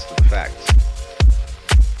access to the facts.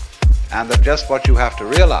 And that just what you have to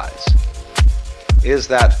realize is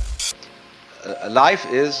that life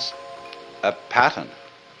is a pattern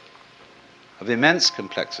of immense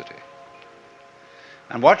complexity.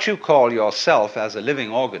 And what you call yourself as a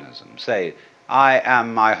living organism, say, I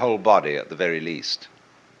am my whole body at the very least.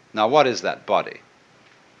 Now what is that body?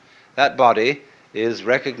 That body is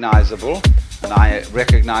recognizable, and I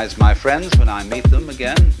recognize my friends when I meet them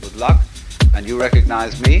again, with luck, and you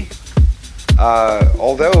recognize me.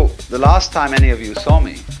 Although the last time any of you saw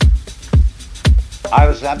me, I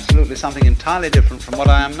was absolutely something entirely different from what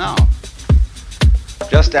I am now.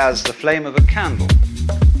 Just as the flame of a candle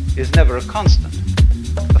is never a constant.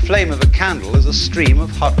 The flame of a candle is a stream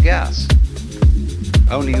of hot gas.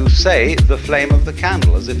 Only you say the flame of the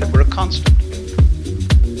candle as if it were a constant.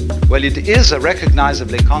 Well, it is a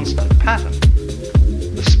recognizably constant pattern.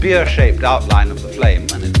 The spear-shaped outline of the flame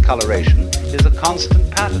and its coloration is a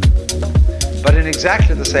constant pattern. But in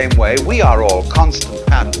exactly the same way, we are all constant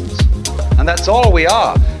patterns. And that's all we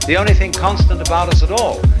are. The only thing constant about us at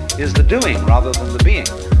all is the doing rather than the being.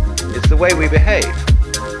 It's the way we behave,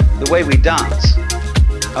 the way we dance.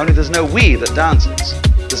 Only there's no we that dances.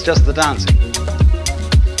 There's just the dancing.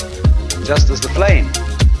 Just as the flame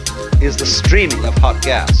is the streaming of hot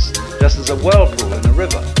gas, just as a whirlpool in a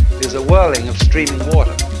river is a whirling of streaming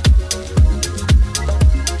water.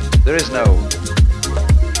 There is no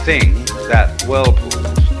thing that whirlpools.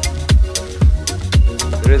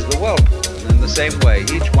 There is the whirlpool, and in the same way,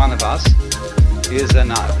 each one of us is a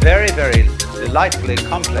very, very delightfully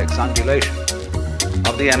complex undulation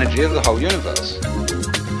of the energy of the whole universe.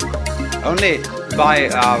 Only by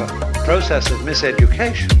our process of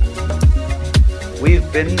miseducation,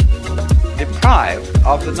 we've been deprived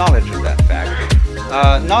of the knowledge of that fact.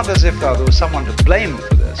 Not as if there was someone to blame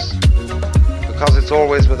for this, because it's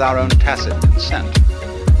always with our own tacit consent.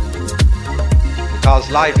 Because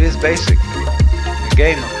life is basically a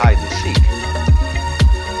game of hide and seek.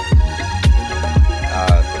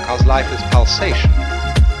 Because life is pulsation,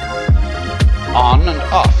 on and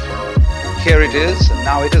off. Here it is, and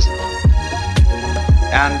now it isn't.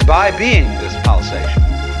 And by being this pulsation,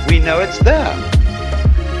 we know it's there.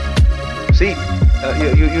 See,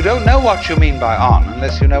 you don't know what you mean by on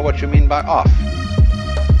unless you know what you mean by off.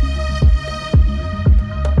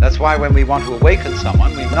 That's why when we want to awaken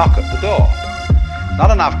someone, we knock at the door. It's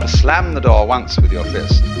not enough to slam the door once with your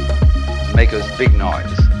fist and make a big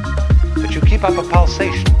noise, but you keep up a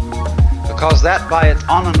pulsation, because that by its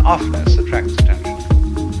on and offness attracts attention.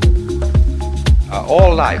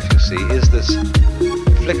 All life, you see, is this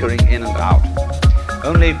flickering in and out.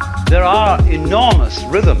 Only there are enormous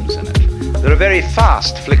rhythms in it. There are very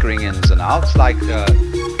fast flickering ins and outs, like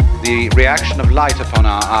the reaction of light upon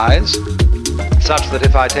our eyes, such that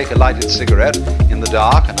if I take a lighted cigarette in the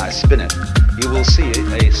dark and I spin it, you will see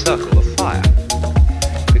a circle of fire.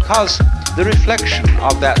 Because the reflection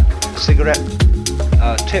of that cigarette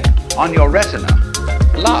tip on your retina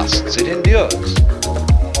lasts, it endures.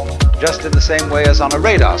 Just in the same way as on a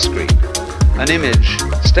radar screen. An image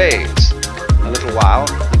stays a little while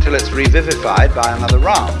until it's revivified by another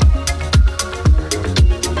round.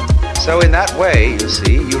 So in that way, you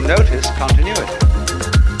see, you notice continuity.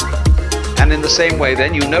 And in the same way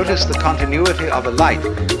then, you notice the continuity of a light,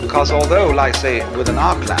 because although, like say, with an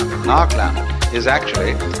arc lamp is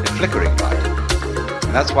actually a flickering light.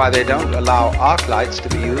 And that's why they don't allow arc lights to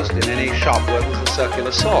be used in any shop where there's a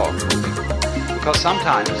circular saw. Because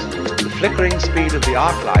sometimes the flickering speed of the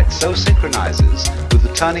arc light so synchronizes with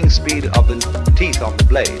the turning speed of the teeth on the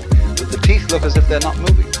blade that the teeth look as if they're not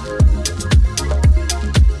moving.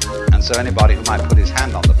 And so anybody who might put his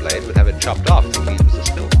hand on the blade would have it chopped off, thinking it was a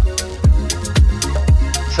still one.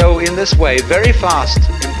 So in this way, very fast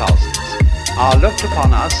impulses are looked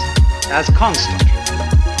upon us as constant.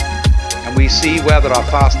 And we see where there are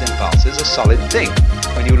fast impulses a solid thing.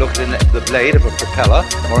 When you look at the blade of a propeller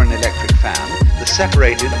or an electric fan, the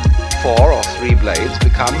separated 4 or 3 blades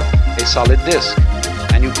become a solid disc,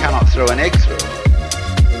 and you cannot throw an egg through it.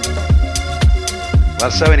 Well,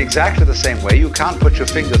 so in exactly the same way, you can't put your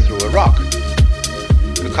finger through a rock,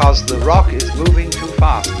 because the rock is moving too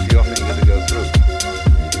fast for your finger to go through.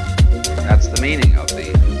 That's the meaning of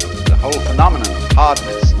the whole phenomenon of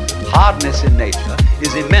hardness. Hardness in nature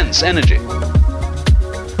is immense energy,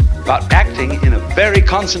 but acting in a very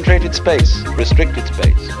concentrated space, restricted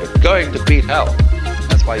space, but going to beat hell.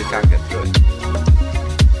 That's why you can't get through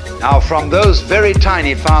it. Now, from those very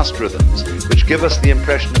tiny fast rhythms, which give us the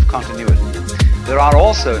impression of continuity, there are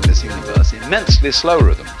also in this universe immensely slow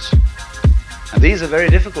rhythms. And these are very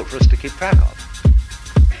difficult for us to keep track of.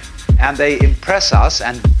 And they impress us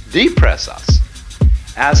and depress us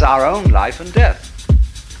as our own life and death,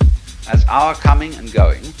 as our coming and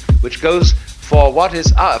going, which goes for what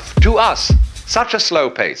is to us such a slow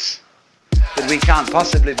pace that we can't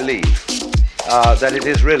possibly believe that it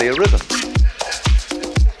is really a rhythm.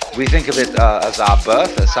 We think of it as our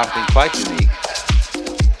birth, as something quite unique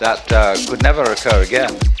that could never occur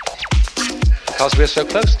again, because we're so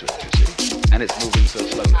close to it, you see, and it's moving so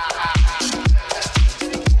slowly.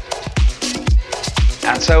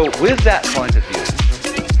 And so with that point of view,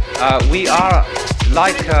 we are,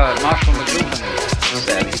 like Marshall McLuhan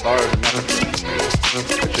said, he borrowed a metaphor from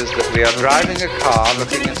me, which is that we are driving a car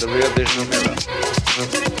looking at the rear vision mirror.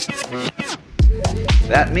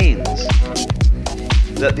 That means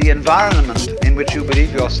that the environment in which you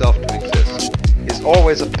believe yourself to exist is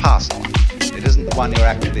always a past one. It isn't the one you're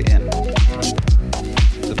actually in.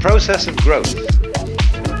 The process of growth,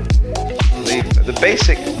 the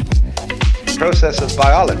basic process of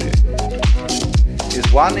biology,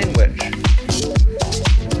 is one in which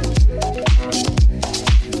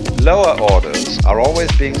lower orders are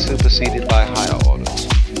always being superseded by higher orders.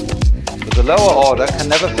 But the lower order can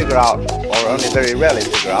never figure out, or only very rarely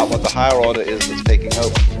figure out, what the higher order is that's taking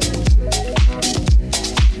over.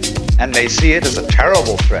 and may see it as a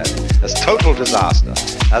terrible threat, as total disaster,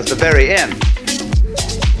 as the very end,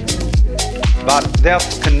 but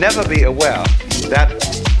therefore can never be aware that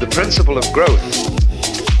the principle of growth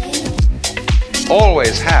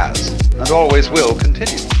always has and always will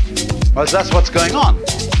continue. Whereas that's what's going on.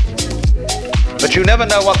 But you never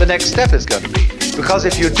know what the next step is going to be, because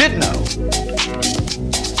if you did know,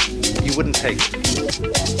 you wouldn't take it,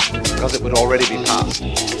 because it would already be past.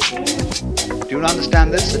 Do you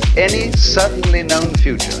understand this? That any certainly known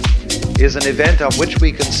future is an event of which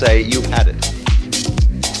we can say, you've had it.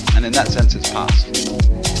 And in that sense, it's past.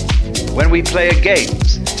 When we play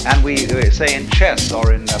games, and we say in chess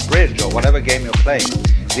or in bridge or whatever game you're playing,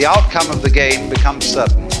 the outcome of the game becomes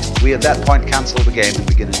certain. We at that point cancel the game and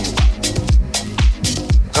begin a new one.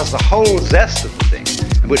 Because the whole zest of the thing,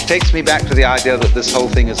 which takes me back to the idea that this whole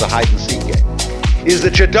thing is a hide and seek game, is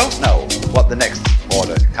that you don't know what the next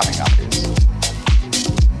order coming up is.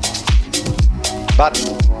 But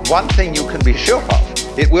one thing you can be sure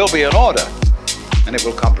of, it will be an order, and it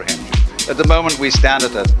will comprehend you. At the moment we stand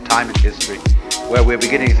at a time in history where we're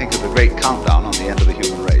beginning to think of the great countdown on the end of the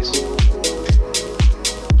human race.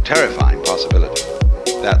 Terrifying possibility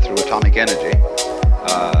that through atomic energy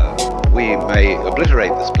we may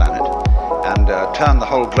obliterate this planet and turn the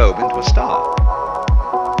whole globe into a star.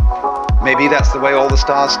 Maybe that's the way all the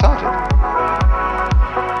stars started.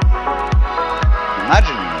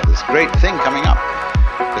 Imagine, this great thing coming up.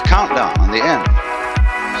 The countdown on the end.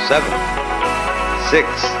 7, 6,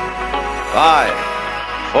 5,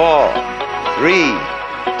 4, 3,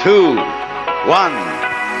 2, 1.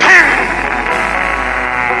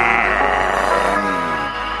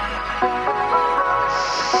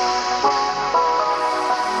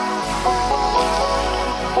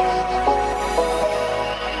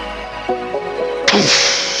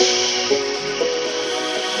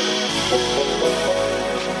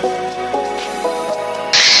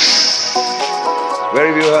 Where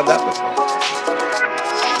have you heard that before?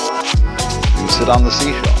 You sit on the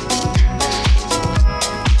seashore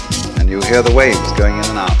and you hear the waves going in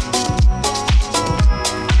and out,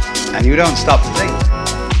 and you don't stop to think.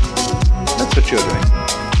 That's what you're doing.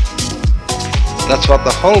 That's what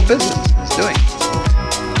the whole business is doing.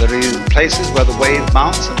 There are places where the wave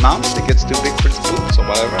mounts and mounts, it gets too big for its boots or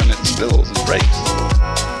whatever, and it spills and breaks.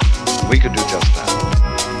 We could do just that.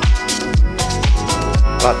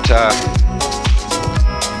 But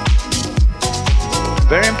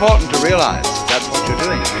very important to realize that's what you're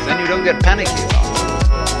doing, because then you don't get panicky about it.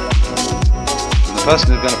 And the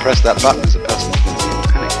person who's going to press that button is the person who's going to be in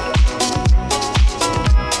panic.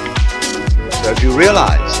 So if you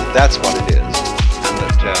realize that that's what it is, and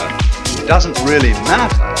that it doesn't really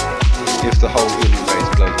matter if the whole human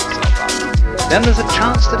race blows itself up, then there's a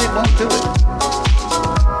chance that it won't do it.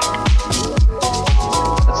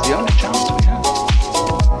 That's the only chance we have.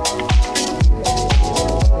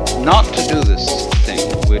 Not to do this thing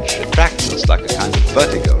which attracts us like a kind of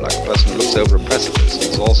vertigo, like a person who looks over a precipice and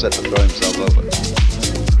is all set to throw himself over.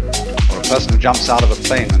 Or a person who jumps out of a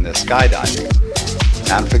plane when they're skydiving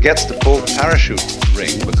and forgets to pull the parachute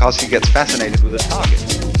ring because he gets fascinated with a target.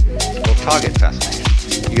 It's called target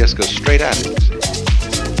fascination. He just goes straight at it, you see.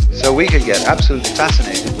 So we can get absolutely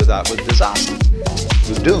fascinated with disaster,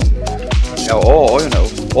 with doom. Or,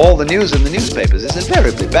 all the news in the newspapers is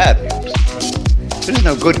invariably bad news. There is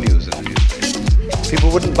no good news in the newspapers.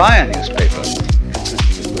 People wouldn't buy a newspaper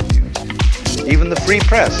consisting of good news. Even the free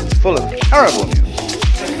press is full of terrible news.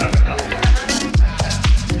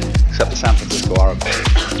 Except the San Francisco Oracle.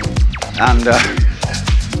 And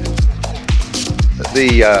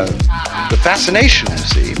the fascination, you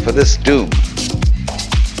see, for this doom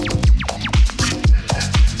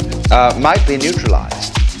might be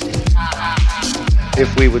neutralized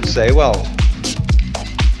if we would say, well,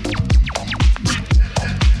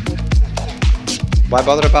 why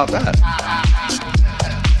bother about that?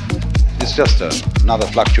 It's just another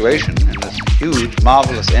fluctuation in this huge,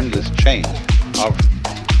 marvelous, endless chain of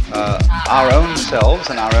our own selves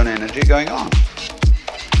and our own energy going on.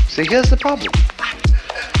 See, here's the problem.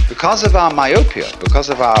 Because of our myopia, because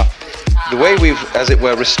of the way we've, as it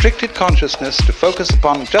were, restricted consciousness to focus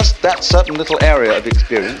upon just that certain little area of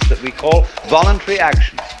experience that we call voluntary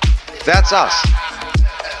action. That's us.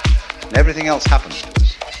 And everything else happens to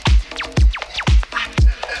us.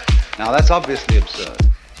 Now that's obviously absurd.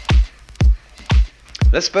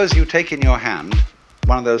 Let's suppose you take in your hand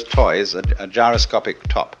one of those toys, a gyroscopic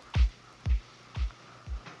top.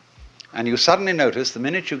 And you suddenly notice, the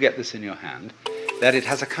minute you get this in your hand, that it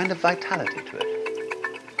has a kind of vitality to it.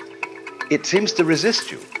 It seems to resist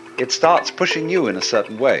you. It starts pushing you in a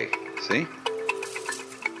certain way, see?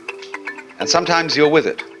 And sometimes you're with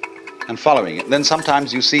it. and following it. Then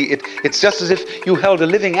sometimes you see it, it's just as if you held a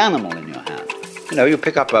living animal in your hand. You know, you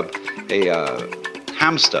pick up a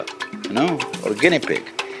hamster, you know, or a guinea pig,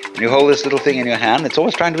 and you hold this little thing in your hand, it's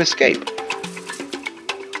always trying to escape.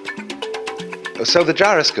 So the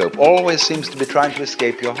gyroscope always seems to be trying to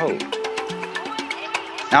escape your hold.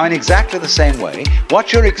 Now, in exactly the same way,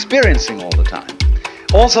 what you're experiencing all the time,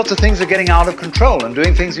 all sorts of things are getting out of control and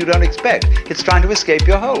doing things you don't expect. It's trying to escape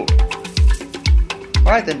your hold.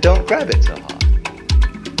 All right, then don't grab it so hard.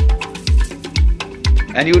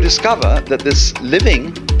 And you discover that this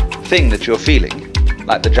living thing that you're feeling,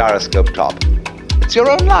 like the gyroscope top, it's your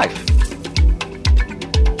own life.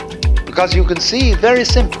 Because you can see very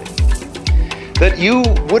simply that you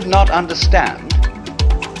would not understand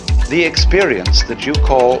the experience that you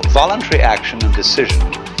call voluntary action and decision,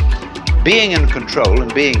 being in control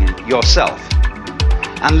and being yourself,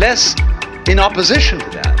 unless in opposition to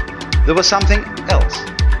that there was something else.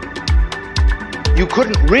 You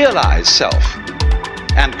couldn't realize self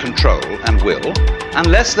and control and will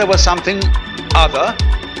unless there was something other,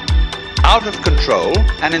 out of control,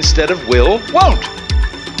 and instead of will, won't.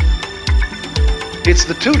 It's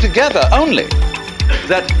the two together only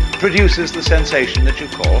that produces the sensation that you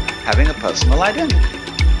call having a personal identity.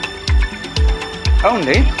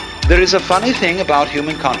 Only, there is a funny thing about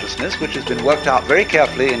human consciousness which has been worked out very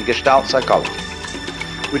carefully in Gestalt psychology,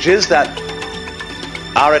 which is that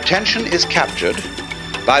our attention is captured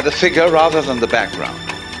by the figure rather than the background,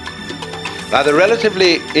 by the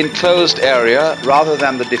relatively enclosed area rather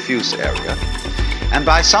than the diffuse area, and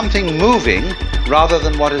by something moving rather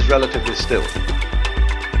than what is relatively still.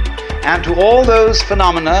 And to all those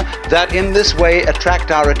phenomena that in this way attract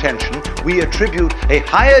our attention, we attribute a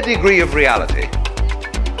higher degree of reality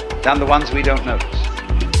than the ones we don't notice.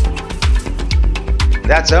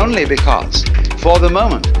 That's only because, for the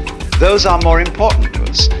moment, those are more important to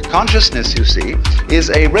us. Consciousness, you see, is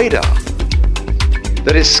a radar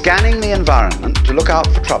that is scanning the environment to look out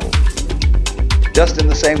for trouble, just in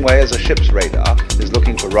the same way as a ship's radar is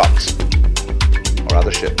looking for rocks or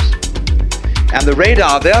other ships. And the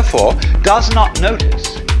radar, therefore, does not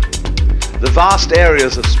notice the vast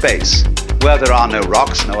areas of space where there are no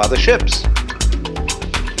rocks, no other ships.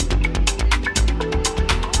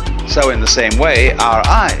 So in the same way, our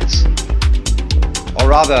eyes, or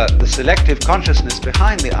rather the selective consciousness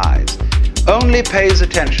behind the eyes, only pays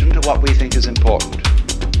attention to what we think is important.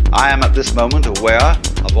 I am at this moment aware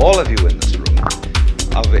of all of you in this room,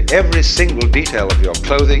 of every single detail of your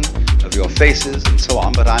clothing, of your faces, and so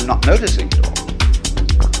on, but I'm not noticing it all.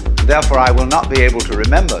 And therefore, I will not be able to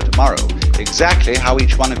remember tomorrow exactly how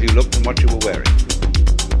each one of you looked and what you were wearing.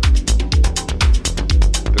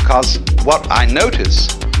 Because what I notice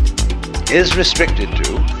is restricted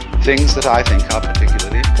to things that I think are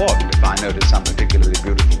particularly important. If I notice some particularly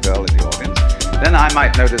beautiful girl in the audience, then I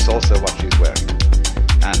might notice also what she's wearing,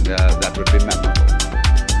 and that would be memorable.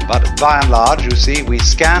 But by and large, you see, we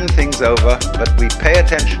scan things over, but we pay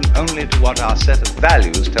attention only to what our set of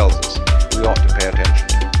values tells us we ought to pay attention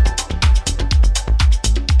to.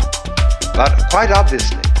 But quite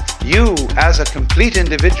obviously, you as a complete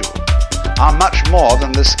individual are much more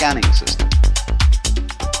than the scanning system.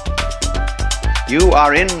 You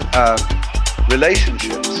are in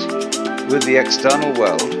relationships with the external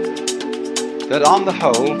world that on the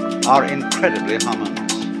whole are incredibly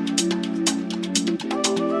harmonious.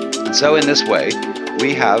 And so in this way,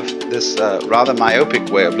 we have this rather myopic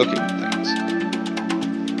way of looking at things.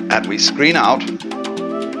 And we screen out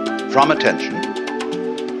from attention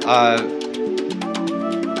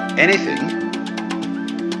anything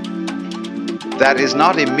that is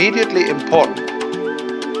not immediately important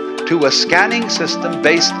to a scanning system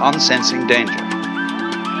based on sensing danger.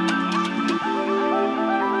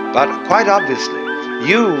 But quite obviously,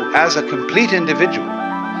 you as a complete individual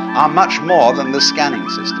are much more than the scanning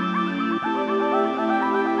system.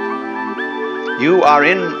 You are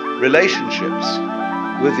in relationships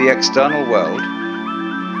with the external world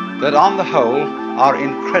that on the whole are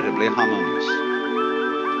incredibly harmonious.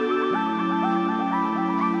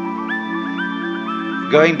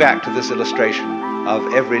 Going back to this illustration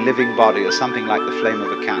of every living body as something like the flame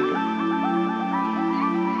of a candle,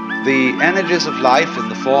 the energies of life in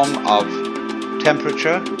the form of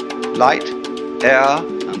temperature, light, air,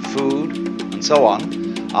 and food, and so on,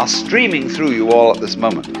 are streaming through you all at this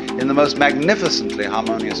moment in the most magnificently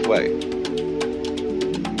harmonious way.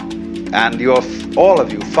 And you're, all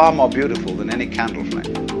of you, far more beautiful than any candle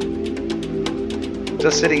flame.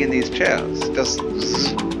 Just sitting in these chairs, just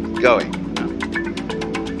going.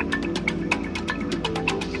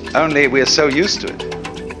 Only we are so used to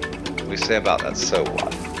it. We say about that, so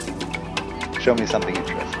what? Show me something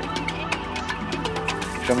interesting.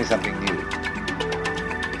 show me something new.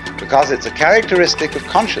 Because it's a characteristic of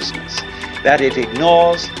consciousness that it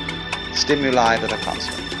ignores stimuli that are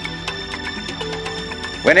constant.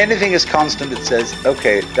 When anything is constant, it says,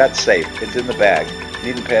 okay, that's safe, it's in the bag, you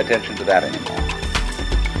needn't pay attention to that anymore.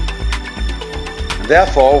 And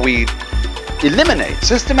therefore, we eliminate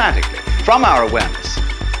systematically from our awareness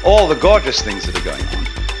all the gorgeous things that are going on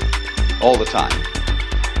all the time,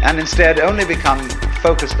 and instead only become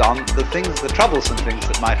focused on the things, the troublesome things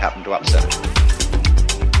that might happen to upset it.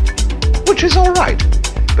 Which is all right,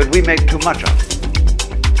 but we make too much of it.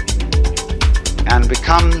 And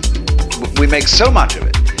we make so much of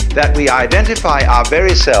it that we identify our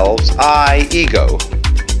very selves, I, ego,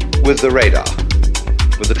 with the radar,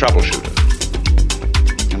 with the troubleshooter.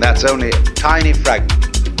 And that's only a tiny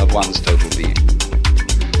fragment of one's total being.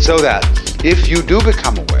 So that if you do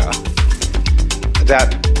become aware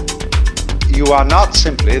that you are not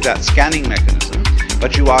simply that scanning mechanism,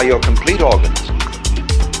 but you are your complete organism,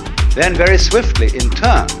 then very swiftly, in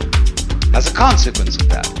turn, as a consequence of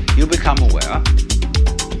that, you become aware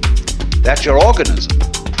that your organism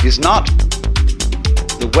is not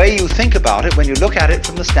the way you think about it when you look at it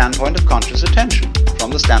from the standpoint of conscious attention,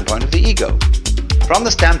 from the standpoint of the ego. From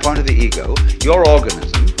the standpoint of the ego, your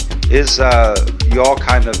organism is your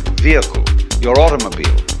kind of vehicle, your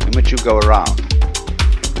automobile in which you go around.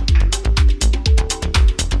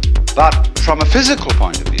 But from a physical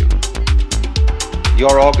point of view,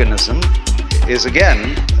 your organism is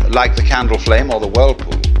again like the candle flame or the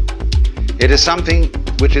whirlpool. It is something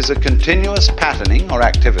which is a continuous patterning or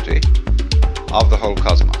activity of the whole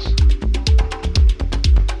cosmos.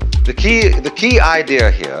 The key idea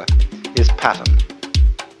here is pattern.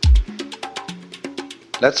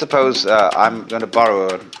 Let's suppose I'm going to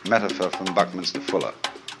borrow a metaphor from Buckminster Fuller.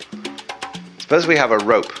 Suppose we have a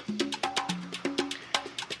rope,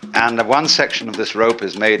 and one section of this rope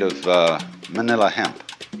is made of manila hemp.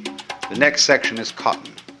 The next section is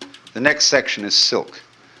cotton. The next section is silk.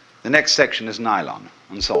 The next section is nylon,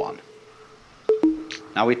 and so on.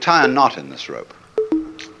 Now we tie a knot in this rope.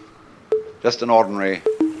 Just an ordinary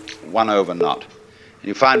 1/over knot. And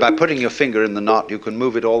you find by putting your finger in the knot, you can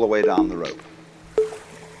move it all the way down the rope.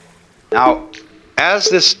 Now, as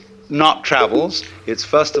this knot travels, it's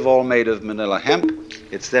first of all made of manila hemp,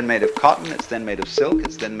 it's then made of cotton, it's then made of silk,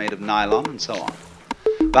 it's then made of nylon, and so on.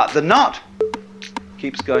 But the knot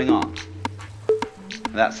keeps going on.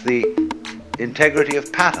 That's the integrity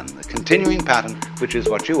of pattern, the continuing pattern, which is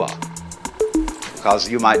what you are. Because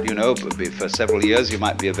you might, for several years you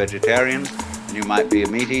might be a vegetarian, and you might be a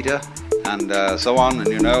meat eater, and so on,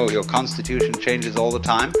 and your constitution changes all the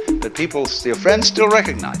time, but your friends still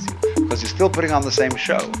recognize you, because you're still putting on the same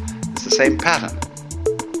show. It's the same pattern.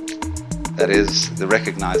 That is the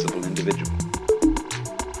recognizable individual.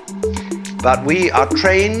 But we are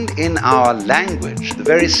trained in our language. The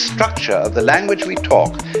very structure of the language we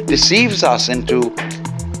talk deceives us into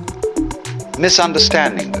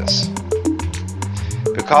misunderstanding this.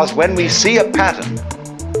 Because when we see a pattern,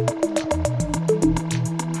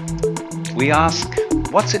 we ask,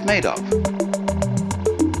 what's it made of?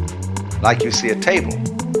 Like you see a table.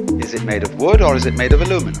 Is it made of wood or is it made of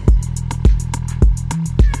aluminum?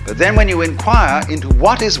 But then when you inquire into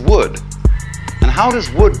what is wood, and how does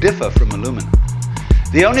wood differ from aluminum,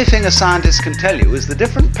 the only thing a scientist can tell you is the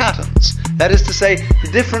different patterns, that is to say,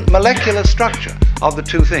 the different molecular structure of the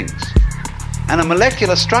two things. And a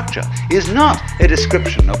molecular structure is not a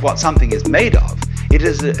description of what something is made of, it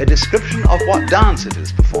is a description of what dance it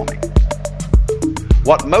is performing,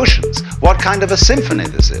 what motions, what kind of a symphony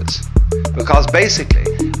this is. Because basically,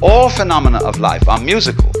 all phenomena of life are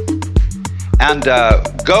musical, and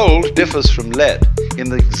gold differs from lead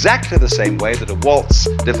in exactly the same way that a waltz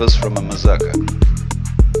differs from a mazurka.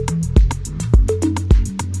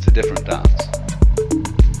 It's a different dance.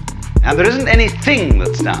 And there isn't anything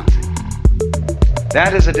that's dancing.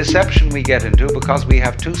 That is a deception we get into because we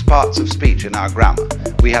have two parts of speech in our grammar.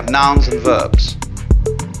 We have nouns and verbs.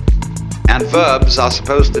 And verbs are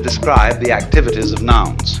supposed to describe the activities of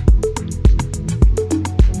nouns.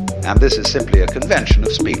 And this is simply a convention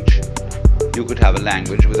of speech. You could have a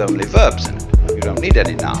language with only verbs in it. You don't need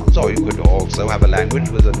any nouns, or you could also have a language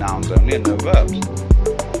with the nouns only and no verbs.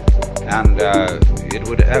 And it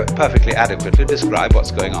would perfectly adequately describe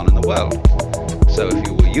what's going on in the world. So if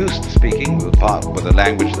you were used to speaking with a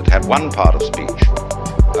language that had one part of speech,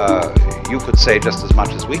 you could say just as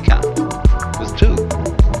much as we can with two,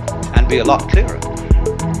 and be a lot clearer.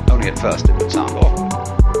 Only at first it would sound awkward,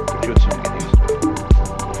 but you would soon get used to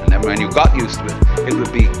it. And then when you got used to it, it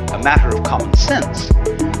would be a matter of common sense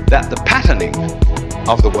that the patterning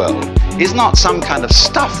of the world is not some kind of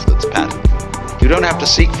stuff that's patterned. You don't have to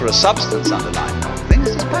seek for a substance underlying the whole thing.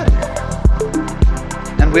 It's just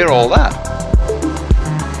pattern. And we're all that.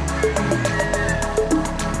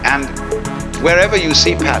 And wherever you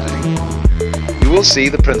see patterning, you will see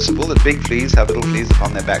the principle that big fleas have little fleas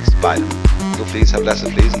upon their backs to bite them. Little fleas have lesser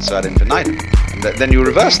fleas, and so ad infinitum. And then you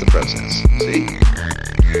reverse the process, see?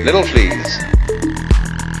 Little fleas,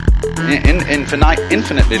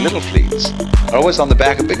 infinitely little fleas, are always on the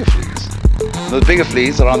back of bigger fleas. And those bigger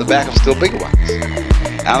fleas are on the back of still bigger ones.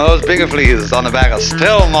 And those bigger fleas on the back of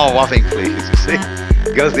still more whopping fleas, you see?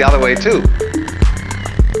 It goes the other way too.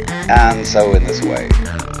 And so in this way,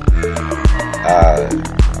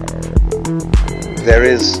 there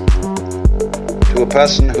is, to a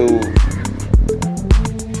person who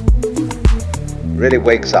really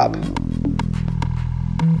wakes up,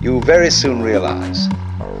 you very soon realize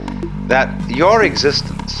that your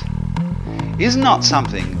existence is not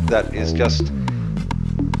something that is just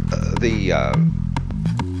the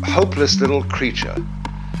hopeless little creature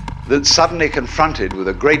that's suddenly confronted with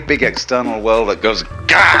a great big external world that goes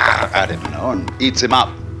gah at him, and eats him up.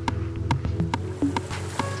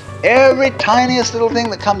 Every tiniest little thing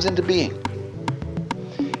that comes into being,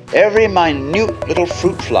 every minute little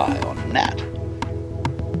fruit fly or gnat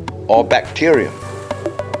or bacterium,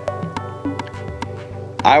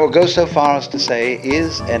 I will go so far as to say,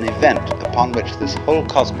 is an event upon which this whole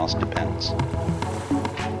cosmos depends.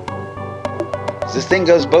 This thing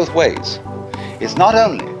goes both ways. It's not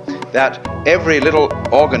only that every little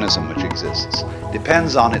organism which exists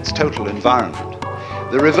depends on its total environment.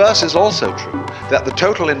 The reverse is also true, that the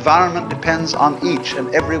total environment depends on each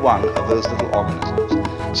and every one of those little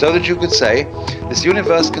organisms. So that you could say, this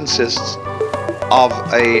universe consists of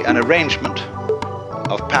an arrangement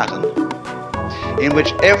of pattern in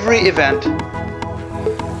which every event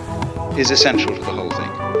is essential to the whole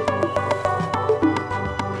thing.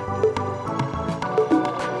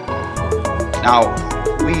 Now,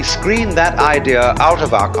 we screen that idea out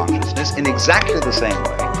of our consciousness in exactly the same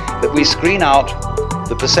way that we screen out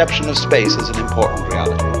the perception of space as an important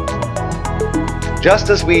reality. Just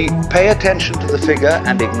as we pay attention to the figure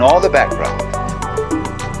and ignore the background,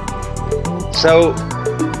 so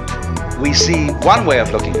we see one way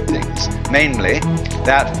of looking at things, namely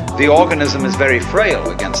that the organism is very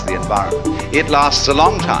frail against the environment. It lasts a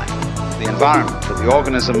long time, the environment, but the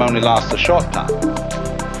organism only lasts a short time.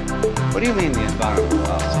 What do you mean the environment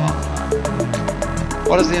lasts a long time?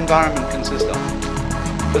 What does the environment consist of?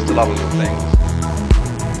 Just a lot of little things.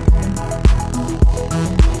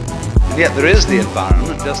 And yet there is the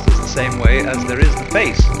environment just as the same way as there is the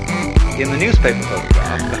face in the newspaper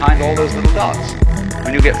photograph behind all those little dots.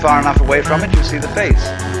 When you get far enough away from it, you see the face.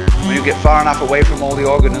 When you get far enough away from all the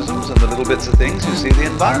organisms and the little bits of things, you see the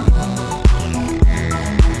environment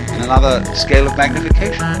in another scale of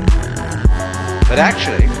magnification. But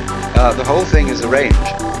actually, the whole thing is arranged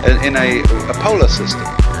in a polar system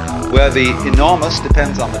where the enormous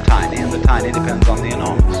depends on the tiny and the tiny depends on the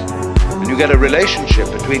enormous. And you get a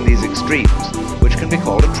relationship between these extremes which can be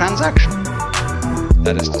called a transaction.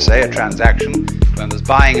 That is to say, a transaction when there's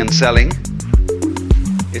buying and selling.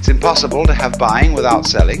 It's impossible to have buying without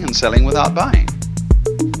selling and selling without buying.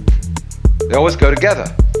 They always go together.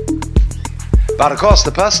 But of course,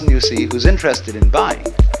 the person you see who's interested in buying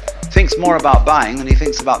thinks more about buying than he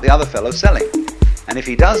thinks about the other fellow selling. And if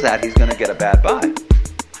he does that, he's going to get a bad buy.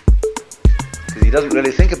 Because he doesn't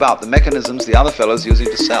really think about the mechanisms the other fellow's using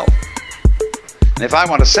to sell. And if I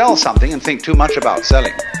want to sell something and think too much about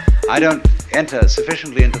selling, I don't enter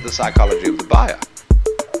sufficiently into the psychology of the buyer.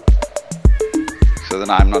 So then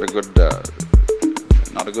I'm not a good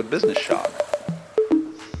business shark.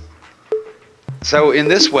 So in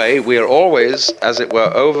this way, we are always, as it were,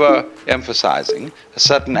 overemphasizing a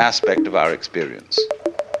certain aspect of our experience.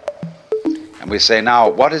 And we say, now,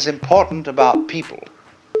 what is important about people?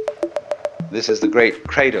 This is the great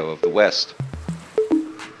credo of the West.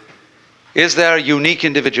 Is there unique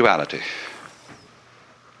individuality?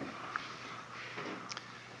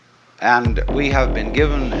 And we have been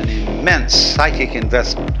given an immense psychic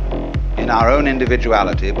investment in our own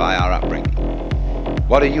individuality by our upbringing.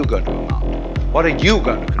 What are you going to amount? What are you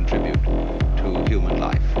going to contribute to human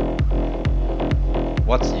life?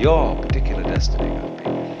 What's your particular destiny going to be?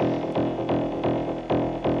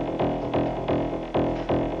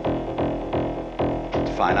 It's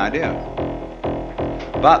a fine idea.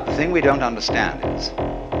 But the thing we don't understand is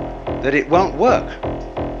that it won't work,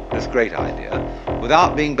 this great idea,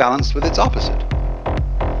 without being balanced with its opposite.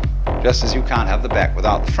 Just as you can't have the back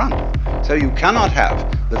without the front. So you cannot have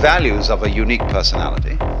the values of a unique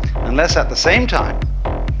personality unless at the same time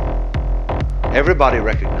everybody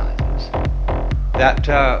recognizes that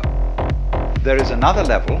there is another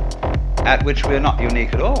level at which we're not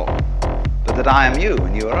unique at all, but that I am you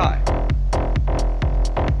and you are I.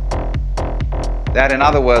 That, in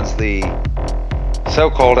other words, the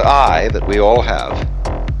so-called I that we all have,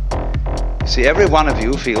 you see, every one of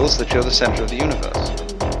you feels that you're the center of the universe,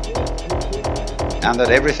 and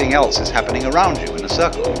that everything else is happening around you in a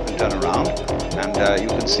circle. You can turn around and you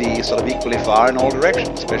can see sort of equally far in all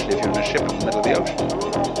directions, especially if you're in a ship in the middle of the ocean.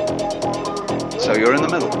 So you're in the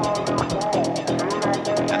middle.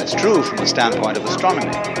 And it's true from the standpoint of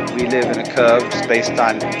astronomy. We live in a curved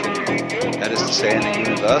space-time continuum. That is to say, in a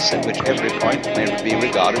universe in which every point may be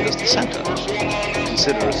regarded as the center.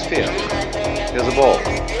 Consider a sphere. Here's a ball.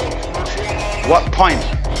 What point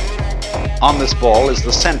on this ball is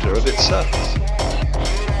the center of its surface?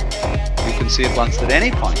 You can see at once that any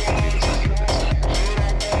point can be the center of its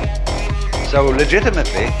surface. So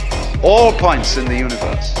legitimately, all points in the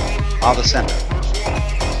universe are the center.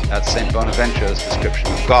 That's St. Bonaventure's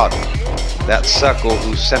description of God. That circle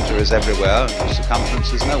whose center is everywhere and whose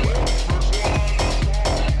circumference is nowhere.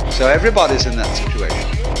 So everybody's in that situation.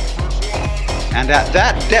 And at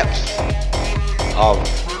that depth of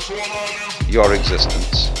your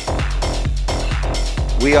existence,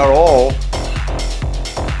 we are all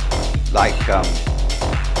like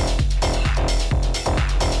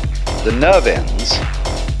the nerve ends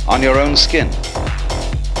on your own skin.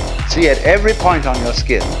 See, at every point on your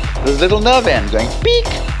skin, there's a little nerve end going beep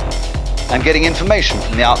and getting information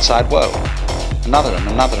from the outside world. Another and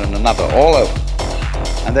another and another, all over.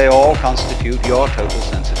 And they all constitute your total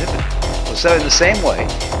sensitivity. So in the same way,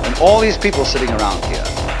 when all these people sitting around here,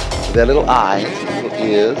 with their little eyes and little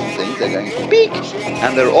ears and things, they're going beep,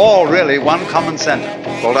 and they're all really one common center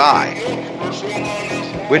called I,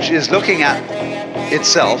 which is looking at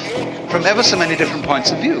itself from ever so many different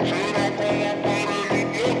points of view.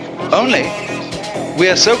 Only, we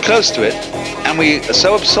are so close to it, and we are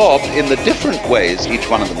so absorbed in the different ways each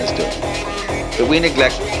one of them is doing, that we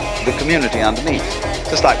neglect the community underneath.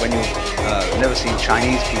 Just like when you've never seen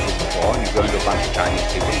Chinese people before, and you go into a bunch of Chinese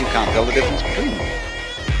people, you can't tell the difference between them.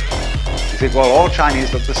 You think, well, all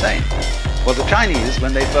Chinese look the same. Well, the Chinese,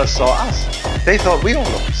 when they first saw us, they thought we all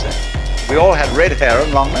looked the same. We all had red hair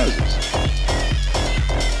and long noses.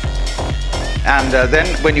 And then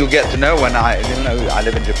when you get to know, when I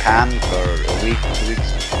live in Japan for a week, 2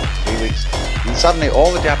 weeks, 3 weeks, and suddenly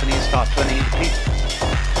all the Japanese start turning into people.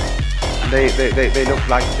 And they look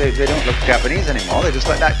like, they don't look Japanese anymore, they just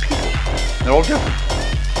look like people. They're all different.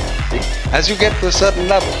 See? As you get to a certain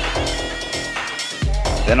level,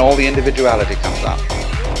 then all the individuality comes out.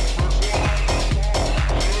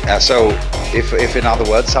 So if in other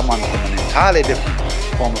words, someone from an entirely different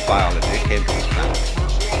form of biology came to this planet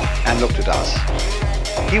and looked at us,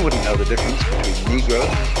 he wouldn't know the difference between Negroes,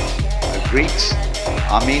 the Greeks,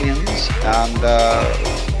 Armenians, and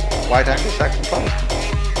white Anglo-Saxon Protestants.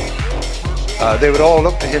 They would all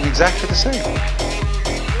look to him exactly the same.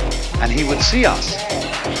 And he would see us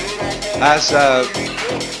as,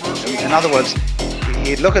 in other words,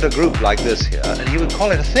 he'd look at a group like this here, and he would call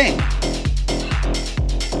it a thing.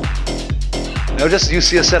 You know, just you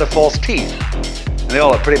see a set of false teeth, and they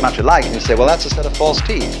all are pretty much alike, and you say, well, that's a set of false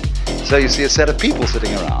teeth. So you see a set of people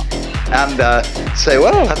sitting around, and say,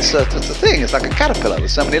 well, that's a thing. It's like a caterpillar with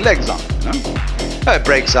so many legs on it, you know? It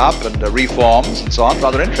breaks up and reforms and so on.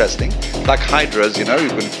 Rather interesting. Like hydras, you know, you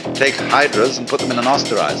can take hydras and put them in an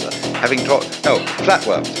osterizer.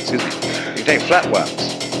 Flatworms, excuse me. You can take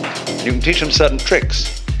flatworms, and you can teach them certain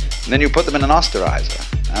tricks, and then you put them in an osterizer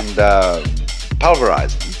and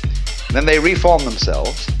pulverize them. And then they reform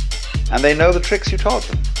themselves, and they know the tricks you taught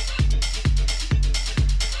them.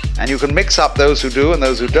 And you can mix up those who do and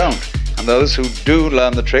those who don't. And those who do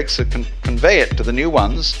learn the tricks can convey it to the new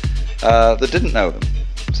ones that didn't know them.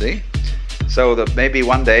 See? So that maybe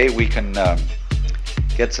one day we can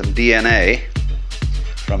get some DNA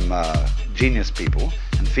from genius people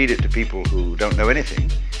and feed it to people who don't know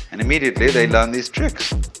anything, and immediately they learn these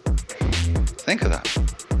tricks. Think of that.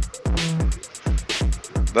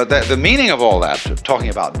 But the meaning of all that, talking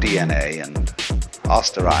about DNA and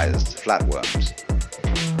osterized flatworms,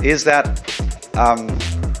 is that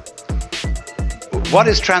what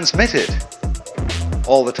is transmitted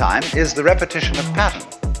all the time is the repetition of pattern,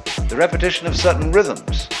 the repetition of certain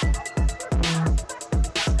rhythms.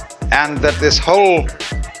 And that this whole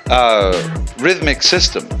rhythmic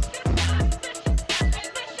system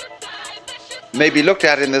may be looked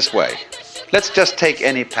at in this way. Let's just take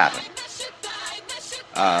any pattern.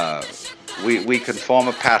 We can form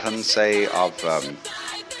a pattern, say, of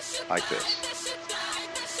like this.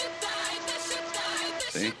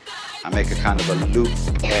 See? I make a kind of a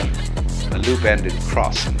loop-ended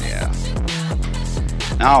cross in the air.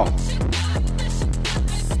 Now,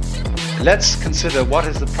 let's consider what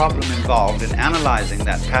is the problem involved in analyzing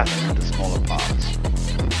that pattern into smaller parts.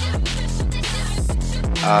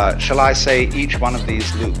 Shall I say each one of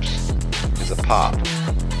these loops is a part?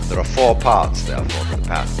 There are 4 parts, therefore, to the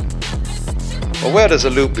pattern. Well, where does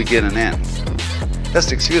a loop begin and end?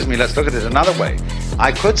 Just excuse me, let's look at it another way.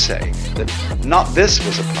 I could say that not this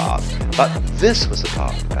was a part, but this was a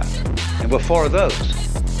part of the pattern. There were 4 of those.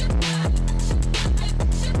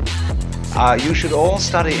 You should all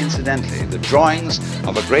study, incidentally, the drawings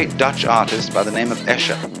of a great Dutch artist by the name of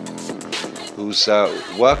Escher, whose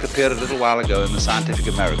work appeared a little while ago in the Scientific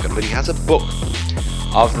American, but he has a book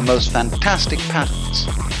of the most fantastic patterns,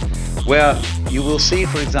 where you will see,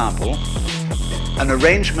 for example, an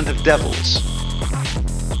arrangement of devils.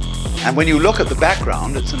 And when you look at the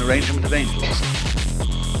background, it's an arrangement of angels.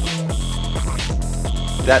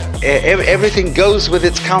 That everything goes with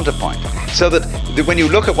its counterpoint, so that when you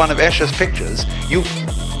look at one of Escher's pictures, you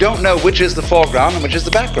don't know which is the foreground and which is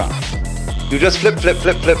the background. You just flip, flip,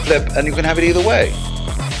 flip, flip, flip, and you can have it either way.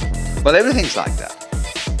 Well, everything's like that.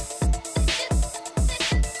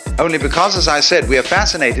 Only because, as I said, we are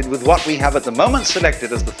fascinated with what we have at the moment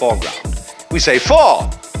selected as the foreground. We say,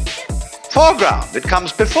 foreground, it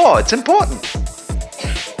comes before, it's important.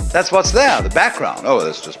 That's what's there, the background. Oh,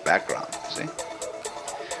 that's just background, see?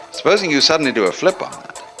 Supposing you suddenly do a flip on that,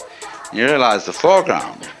 you realize the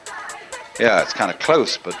foreground, yeah, it's kind of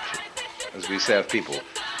close, but as we say of people,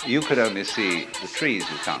 you could only see the trees,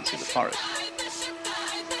 you can't see the forest.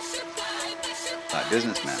 Like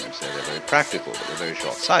businessmen who say they're very practical, but they're very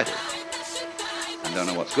short-sighted and don't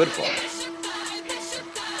know what's good for them.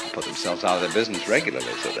 They put themselves out of their business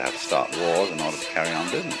regularly, so they have to start wars in order to carry on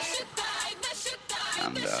business.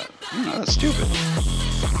 And, that's stupid.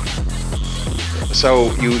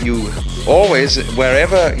 So you always,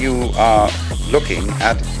 wherever you are looking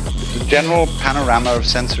at the general panorama of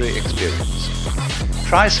sensory experience,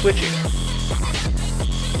 try switching.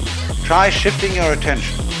 Try shifting your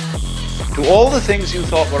attention to all the things you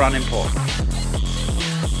thought were unimportant,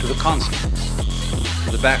 to the consonants,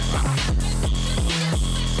 to the background,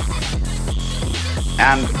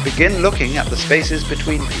 and begin looking at the spaces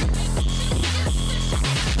between people.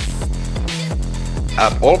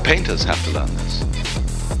 All painters have to learn this,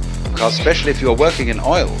 because especially if you're working in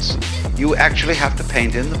oils, you actually have to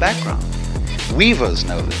paint in the background. Weavers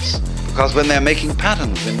know this, because when they're making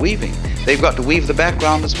patterns in weaving, they've got to weave the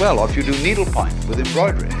background as well. Or if you do needlepoint with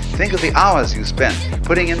embroidery, think of the hours you spend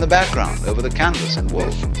putting in the background over the canvas in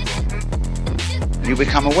wool. And you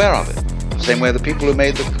become aware of it. Same way the people who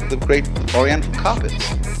made the great Oriental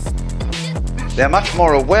carpets. They're much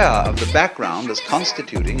more aware of the background as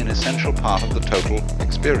constituting an essential part of the total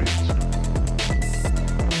experience.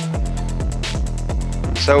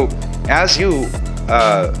 So, as you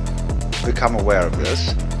become aware of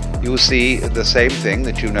this, you will see the same thing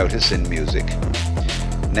that you notice in music,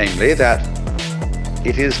 namely that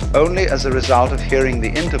it is only as a result of hearing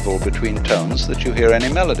the interval between tones that you hear any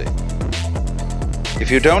melody. If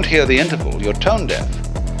you don't hear the interval, you're tone deaf,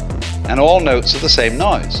 and all notes are the same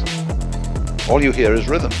noise. All you hear is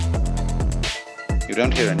rhythm. You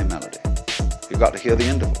don't hear any melody. You've got to hear the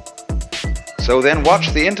interval. So then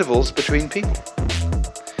watch the intervals between people.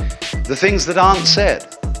 The things that aren't said.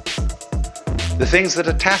 The things that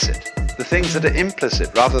are tacit. The things that are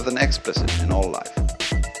implicit rather than explicit in all life.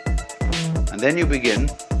 And then you begin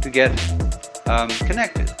to get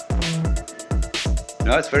connected.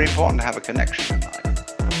 It's very important to have a connection in life.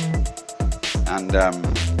 And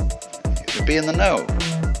to be in the know.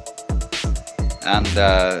 And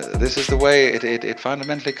this is the way it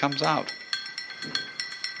fundamentally comes out.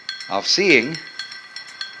 Of seeing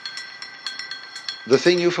the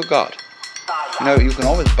thing you forgot. You can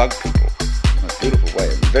always bug people in a beautiful way,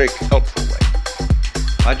 in a very helpful way,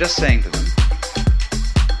 by just saying to them,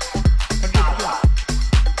 what did you forget?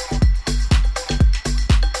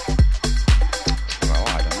 Well,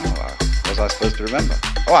 I don't know. What was I supposed to remember?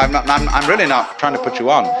 Oh, I'm really not trying to put you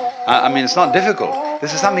on. It's not difficult.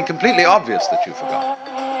 This is something completely obvious that you forgot.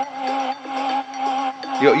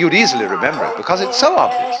 You'd easily remember it because it's so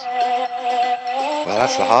obvious. Well,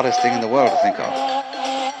 that's the hardest thing in the world to think of.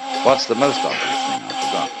 What's the most obvious thing I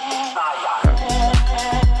forgot?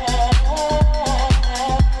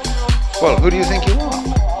 Well, who do you think you are?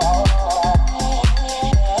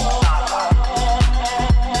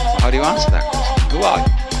 How do you answer that question? Who are you?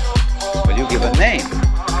 Well, you give a name.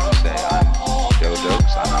 You say, I'm Joe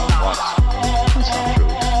Dokes, I'm Alan Watts. That's not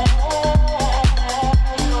true.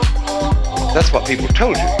 That's what people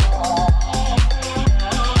told you.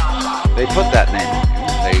 They put that name on you.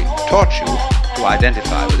 They taught you to to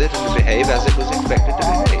identify with it and to behave as it was expected to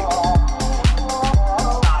behave.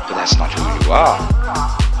 But that's not who you are.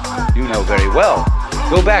 You know very well.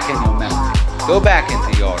 Go back in your memory. Go back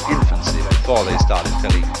into your infancy before they started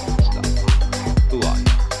telling you all this stuff. Who are you?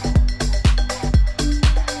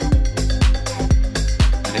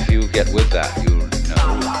 And if you get with that, you'll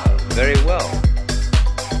know very well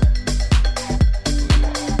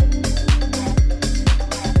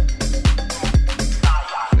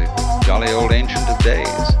jolly old ancient of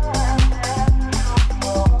days.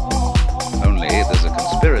 Only there's a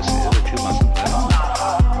conspiracy that you mustn't let on.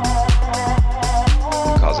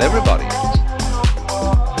 Because everybody is.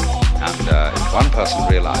 And if one person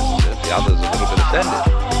realizes it, the other's a little bit offended.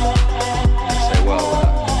 They say, well,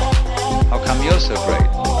 how come you're so great?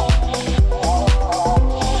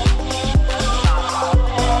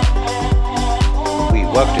 We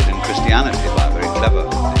worked it in Christianity by a very clever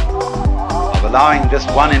thing of allowing just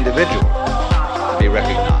one individual to be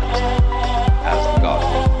recognized as the God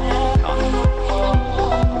incarnate.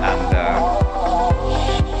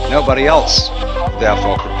 And nobody else,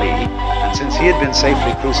 therefore, could be. And since he had been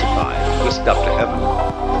safely crucified, whisked up to heaven,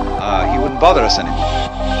 he wouldn't bother us anymore.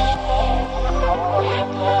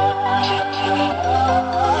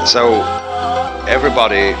 So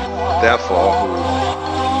everybody, therefore,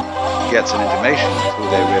 who gets an intimation of who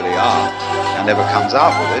they really are and never comes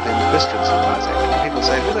out with it in Christian civilization, people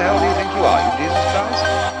say, who the hell do you think you are? You Jesus Christ?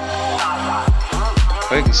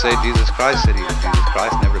 Well, you can say Jesus Christ said he was Jesus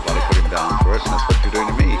Christ and everybody put him down for it, and that's what you're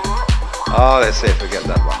doing to me. Oh, they say forget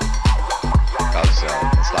that one. Because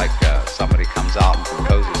it's like somebody comes out and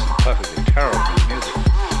composes some perfectly terrible music.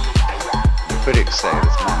 The critics say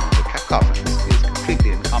this man is a cacophonist. He's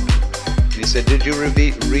completely incompetent. And he said, did you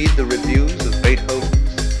read the reviews of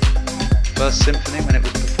Beethoven's First Symphony when it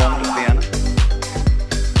was performed at Vienna?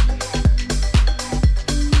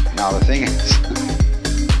 Now the thing is,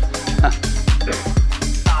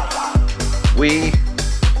 we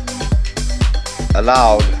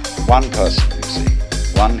allowed one person, you see,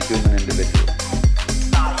 one human individual,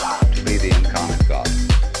 to be the incarnate God.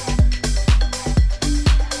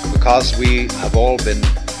 Because we have all been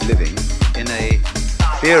living in a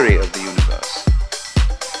theory of the universe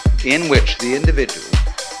in which the individual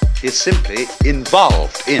is simply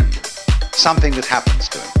involved in something that happens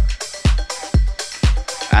to him.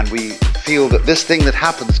 And we feel that this thing that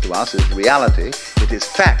happens to us is reality. It is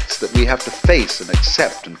facts that we have to face and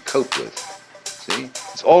accept and cope with. See?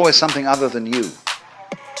 It's always something other than you.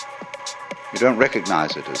 You don't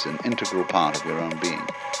recognize it as an integral part of your own being,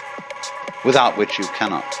 without which you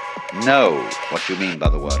cannot know what you mean by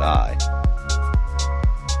the word I.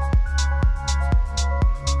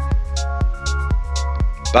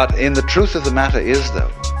 But in the truth of the matter is,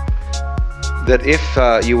 though, that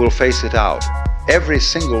if you will face it out, every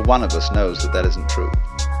single one of us knows that that isn't true.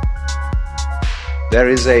 There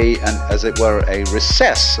is as it were, a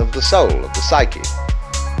recess of the soul, of the psyche,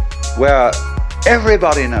 where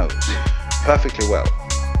everybody knows perfectly well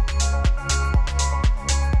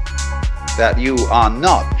that you are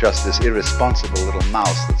not just this irresponsible little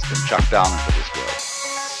mouse that's been chucked down into this world,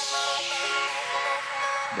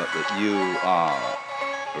 but that you are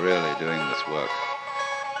really doing this work.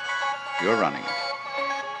 You're running it.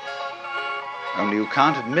 Only you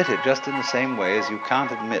can't admit it just in the same way as you can't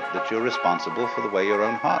admit that you're responsible for the way your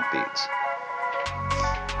own heart beats.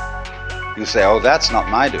 You say, oh, that's not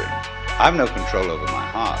my doing. I've no control over my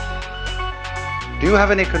heart. Do you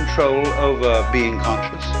have any control over being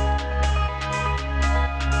conscious?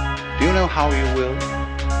 Do you know how you will?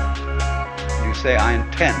 You say, I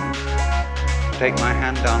intend to take my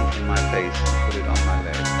hand down from my face and put it on my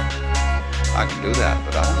leg. I can do that,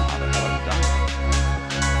 but I don't know how the hell it's done.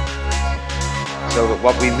 So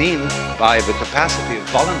what we mean by the capacity of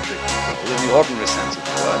voluntary control in the ordinary sense of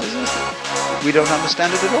the word is that we don't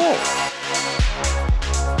understand it at all.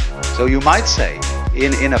 So you might say,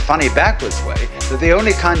 in a funny backwards way, that the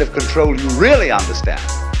only kind of control you really understand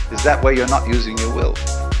is that where you're not using your will.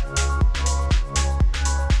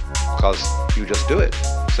 Because you just do it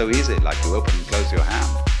so easy, like you open and close your hand.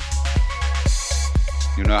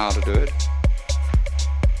 You know how to do it?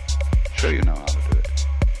 Sure you know how to do it.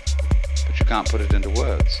 But you can't put it into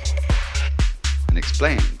words and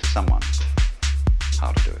explain to someone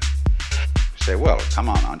how to do it. You say, well, come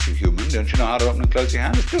on, aren't you human? Don't you know how to open and close your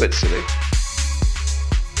hand? Just do it, silly.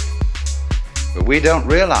 But we don't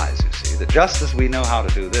realize, you see, that just as we know how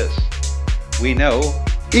to do this, we know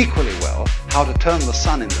equally well how to turn the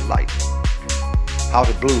sun into light, how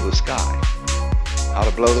to blue the sky, how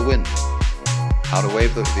to blow the wind, how to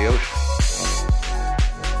wave the ocean,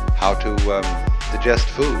 how to digest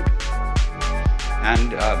food,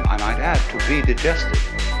 and I might add, to be digested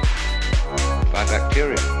by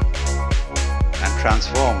bacteria and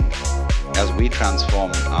transformed. As we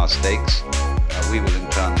transform our steaks, we will in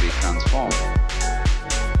turn be transformed.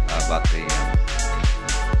 But the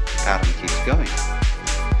pattern keeps going.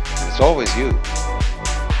 And it's always you.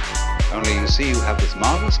 Only you see you have this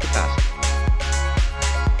marvelous capacity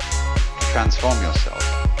to transform yourself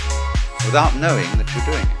without knowing that you're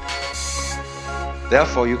doing it.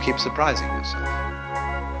 Therefore you keep surprising yourself.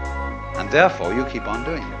 And therefore you keep on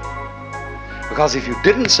doing it. Because if you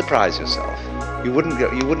didn't surprise yourself, you wouldn't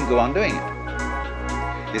go on doing it.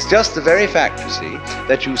 It's just the very fact, you see,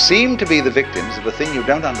 that you seem to be the victims of a thing you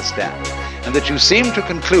don't understand, and that you seem to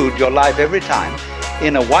conclude your life every time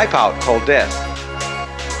in a wipeout called death,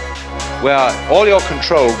 where all your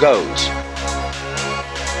control goes.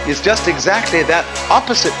 It's just exactly that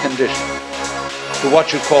opposite condition to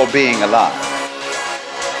what you call being alive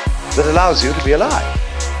that allows you to be alive.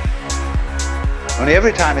 Only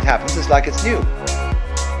every time it happens, it's like it's new.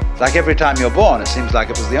 It's like every time you're born, it seems like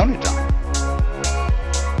it was the only time.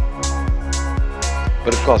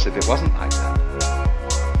 But of course, if it wasn't like that,